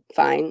would be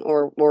fine,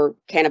 or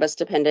cannabis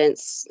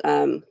dependence.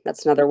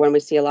 That's another one we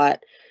see a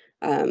lot.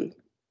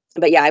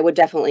 But yeah, I would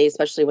definitely,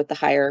 especially with the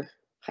higher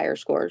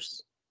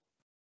scores.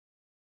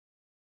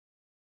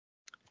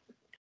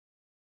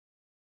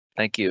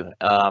 Thank you.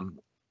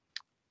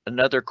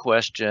 Another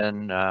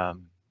question,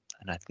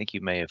 and I think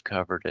you may have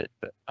covered it,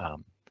 but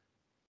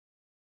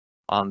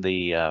on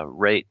the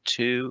rate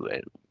 2,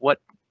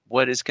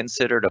 what is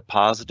considered a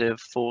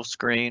positive full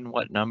screen?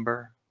 What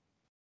number?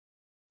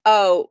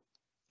 Oh,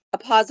 a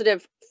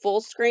positive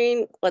full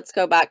screen. Let's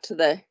go back to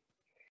the,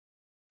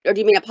 or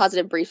do you mean a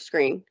positive brief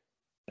screen?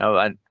 Oh,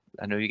 I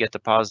know you get the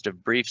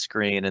positive brief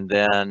screen, and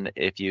then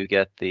if you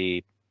get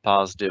the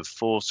positive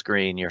full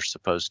screen, you're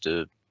supposed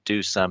to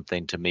do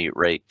something to meet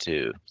rate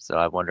 2. So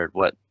I wondered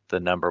what the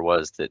number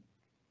was that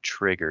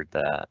triggered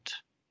that.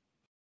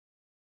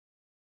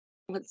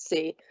 Let's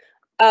see.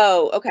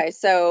 Oh, okay.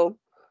 So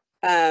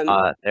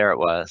there it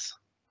was.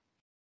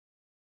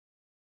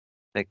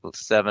 I think it was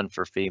 7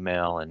 for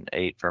female and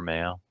 8 for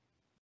male.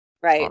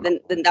 Right. Then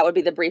that would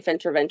be the brief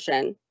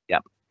intervention.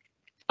 Yep.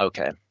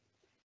 Okay.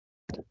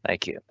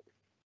 Thank you.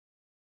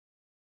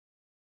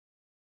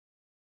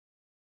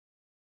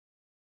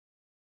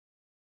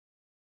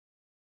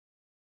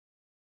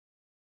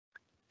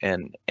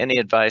 And any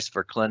advice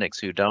for clinics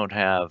who don't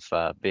have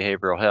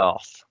behavioral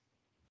health,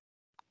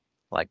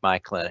 like my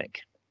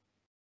clinic?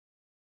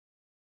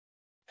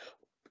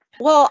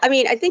 Well, I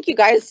mean, I think you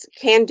guys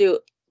can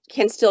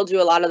still do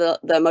a lot of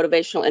the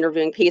motivational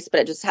interviewing piece, but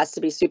it just has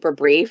to be super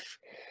brief.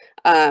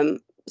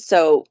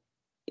 So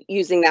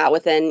using that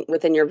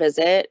within your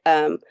visit.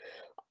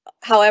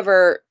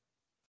 However,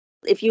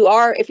 if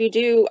you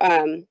do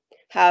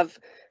have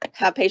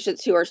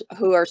patients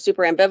who are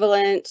super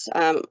ambivalent,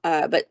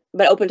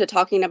 but open to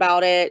talking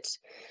about it,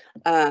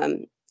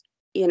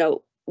 you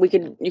know,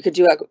 you could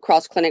do a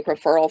cross-clinic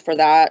referral for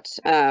that.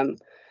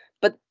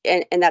 But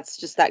that's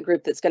just that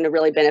group that's going to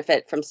really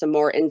benefit from some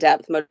more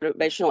in-depth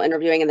motivational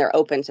interviewing, and they're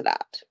open to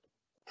that.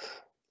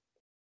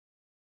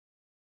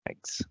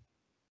 Thanks.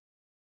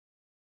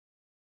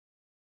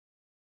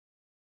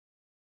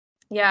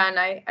 Yeah, and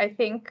I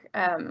think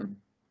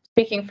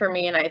speaking for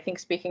me, and I think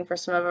speaking for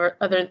some of our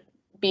other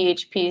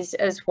BHPs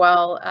as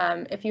well,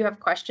 if you have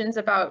questions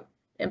about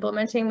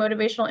implementing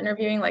motivational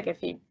interviewing, like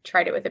if you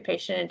tried it with a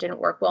patient and it didn't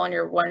work well and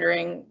you're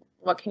wondering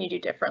what can you do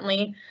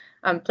differently,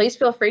 please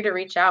feel free to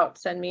reach out,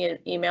 send me an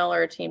email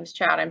or a Teams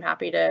chat. I'm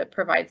happy to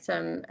provide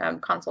some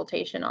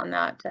consultation on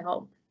that to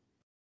help.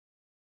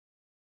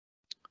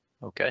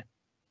 Okay.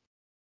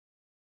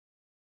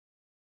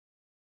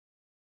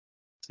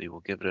 See, we'll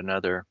give it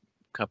another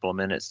couple of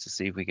minutes to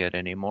see if we get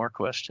any more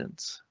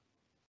questions.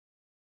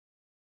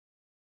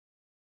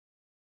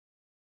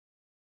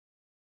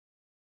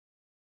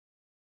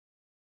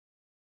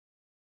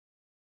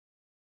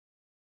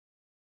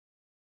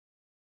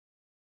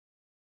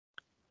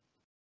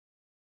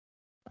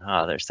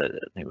 There's a,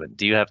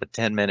 do you have a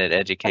 10-minute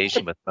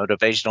education with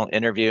motivational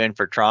interviewing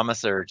for trauma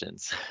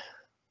surgeons?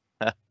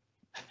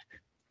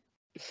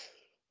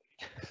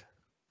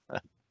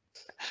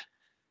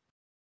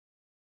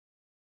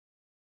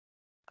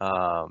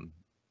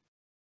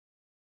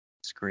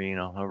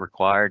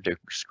 Required to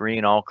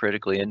screen all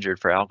critically injured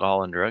for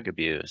alcohol and drug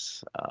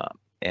abuse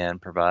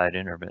and provide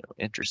intervention.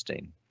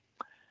 Interesting.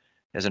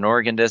 As an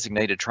Oregon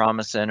designated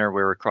trauma center,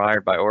 we're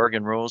required by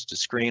Oregon rules to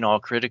screen all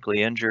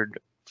critically injured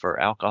for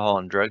alcohol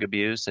and drug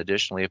abuse.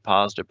 Additionally, a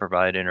pause to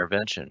provide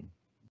intervention.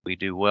 We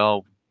do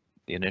well.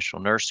 The initial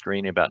nurse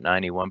screening about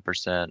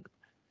 91%.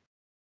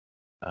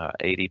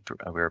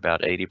 We're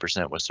about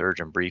 80% with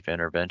surgeon brief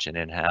intervention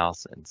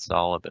in-house and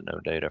solid, but no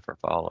data for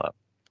follow-up.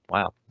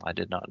 Wow, I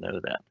did not know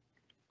that.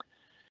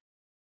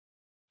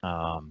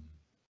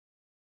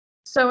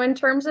 So in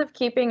terms of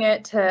keeping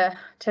it to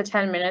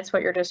 10 minutes,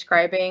 what you're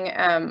describing,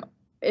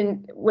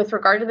 with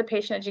regard to the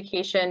patient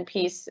education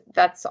piece,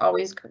 that's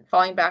always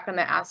falling back on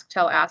the ask,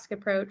 tell, ask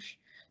approach.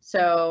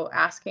 So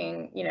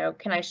asking,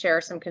 can I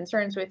share some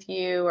concerns with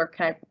you, or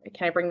can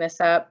I bring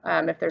this up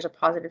if there's a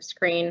positive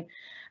screen,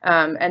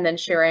 and then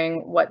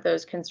sharing what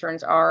those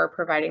concerns are,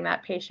 providing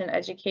that patient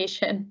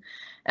education,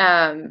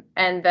 and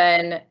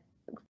then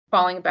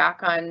falling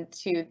back on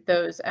to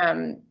those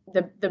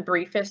the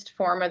briefest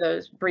form of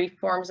those brief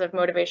forms of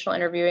motivational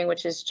interviewing,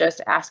 which is just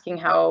asking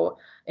how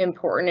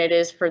important it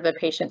is for the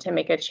patient to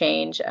make a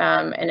change,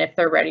 and if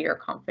they're ready or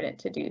confident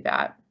to do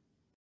that.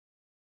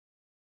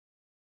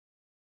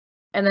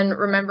 And then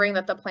remembering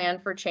that the plan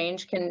for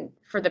change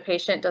for the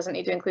patient doesn't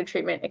need to include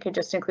treatment. It could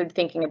just include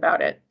thinking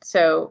about it.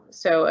 So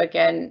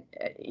again,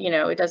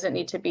 it doesn't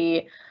need to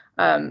be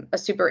a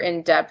super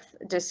in-depth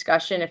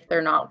discussion if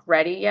they're not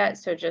ready yet.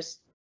 So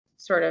just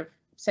sort of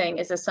saying,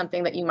 is this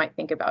something that you might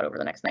think about over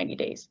the next 90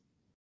 days?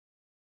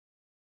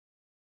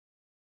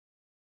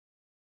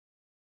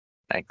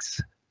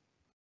 Thanks.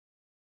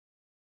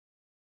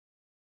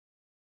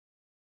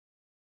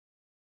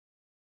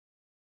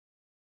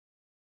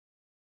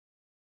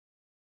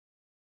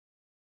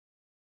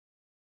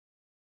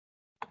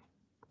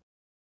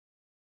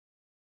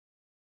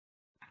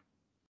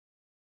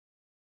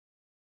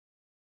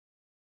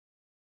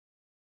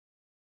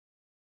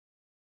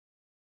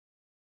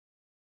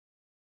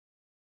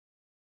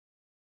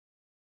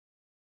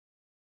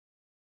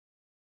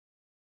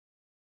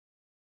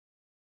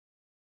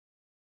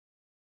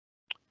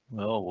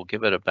 Well, we'll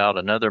give it about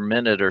another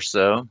minute or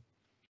so.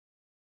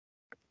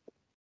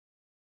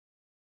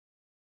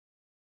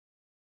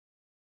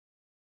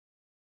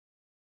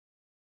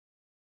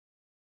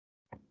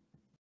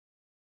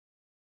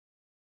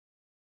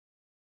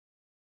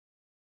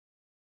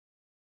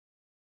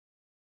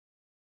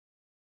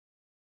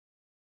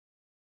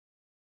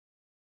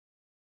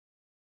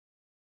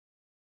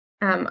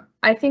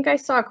 I think I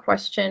saw a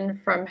question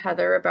from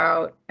Heather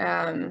about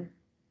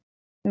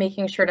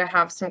making sure to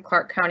have some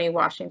Clark County,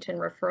 Washington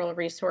referral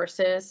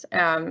resources.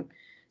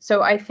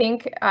 So I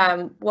think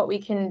what we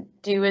can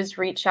do is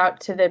reach out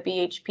to the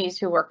BHPs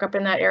who work up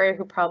in that area,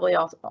 who probably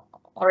also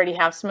already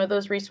have some of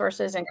those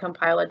resources, and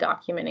compile a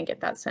document and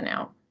get that sent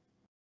out.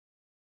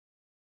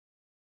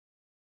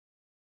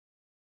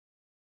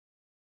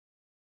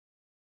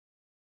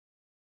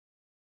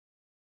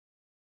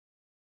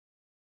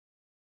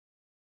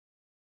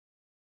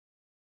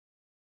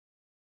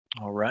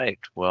 All right,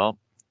 well,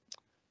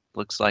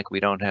 looks like we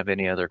don't have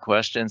any other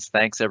questions.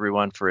 Thanks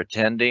everyone for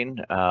attending.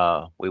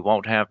 We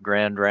won't have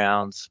grand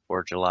rounds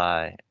for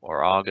July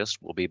or August.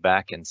 We'll be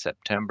back in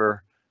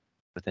September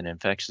with an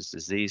infectious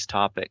disease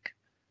topic.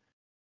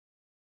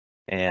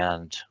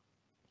 And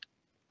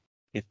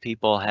if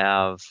people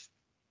have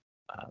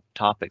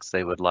topics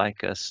they would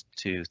like us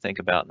to think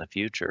about in the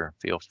future,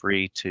 feel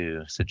free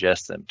to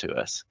suggest them to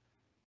us.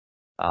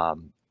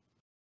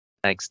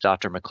 Thanks,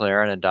 Dr.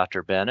 McLaren and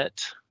Dr.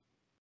 Bennett,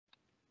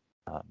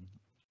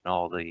 and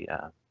all the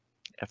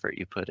effort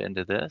you put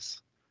into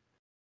this.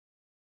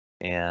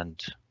 And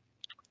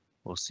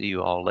we'll see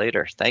you all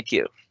later. Thank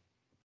you.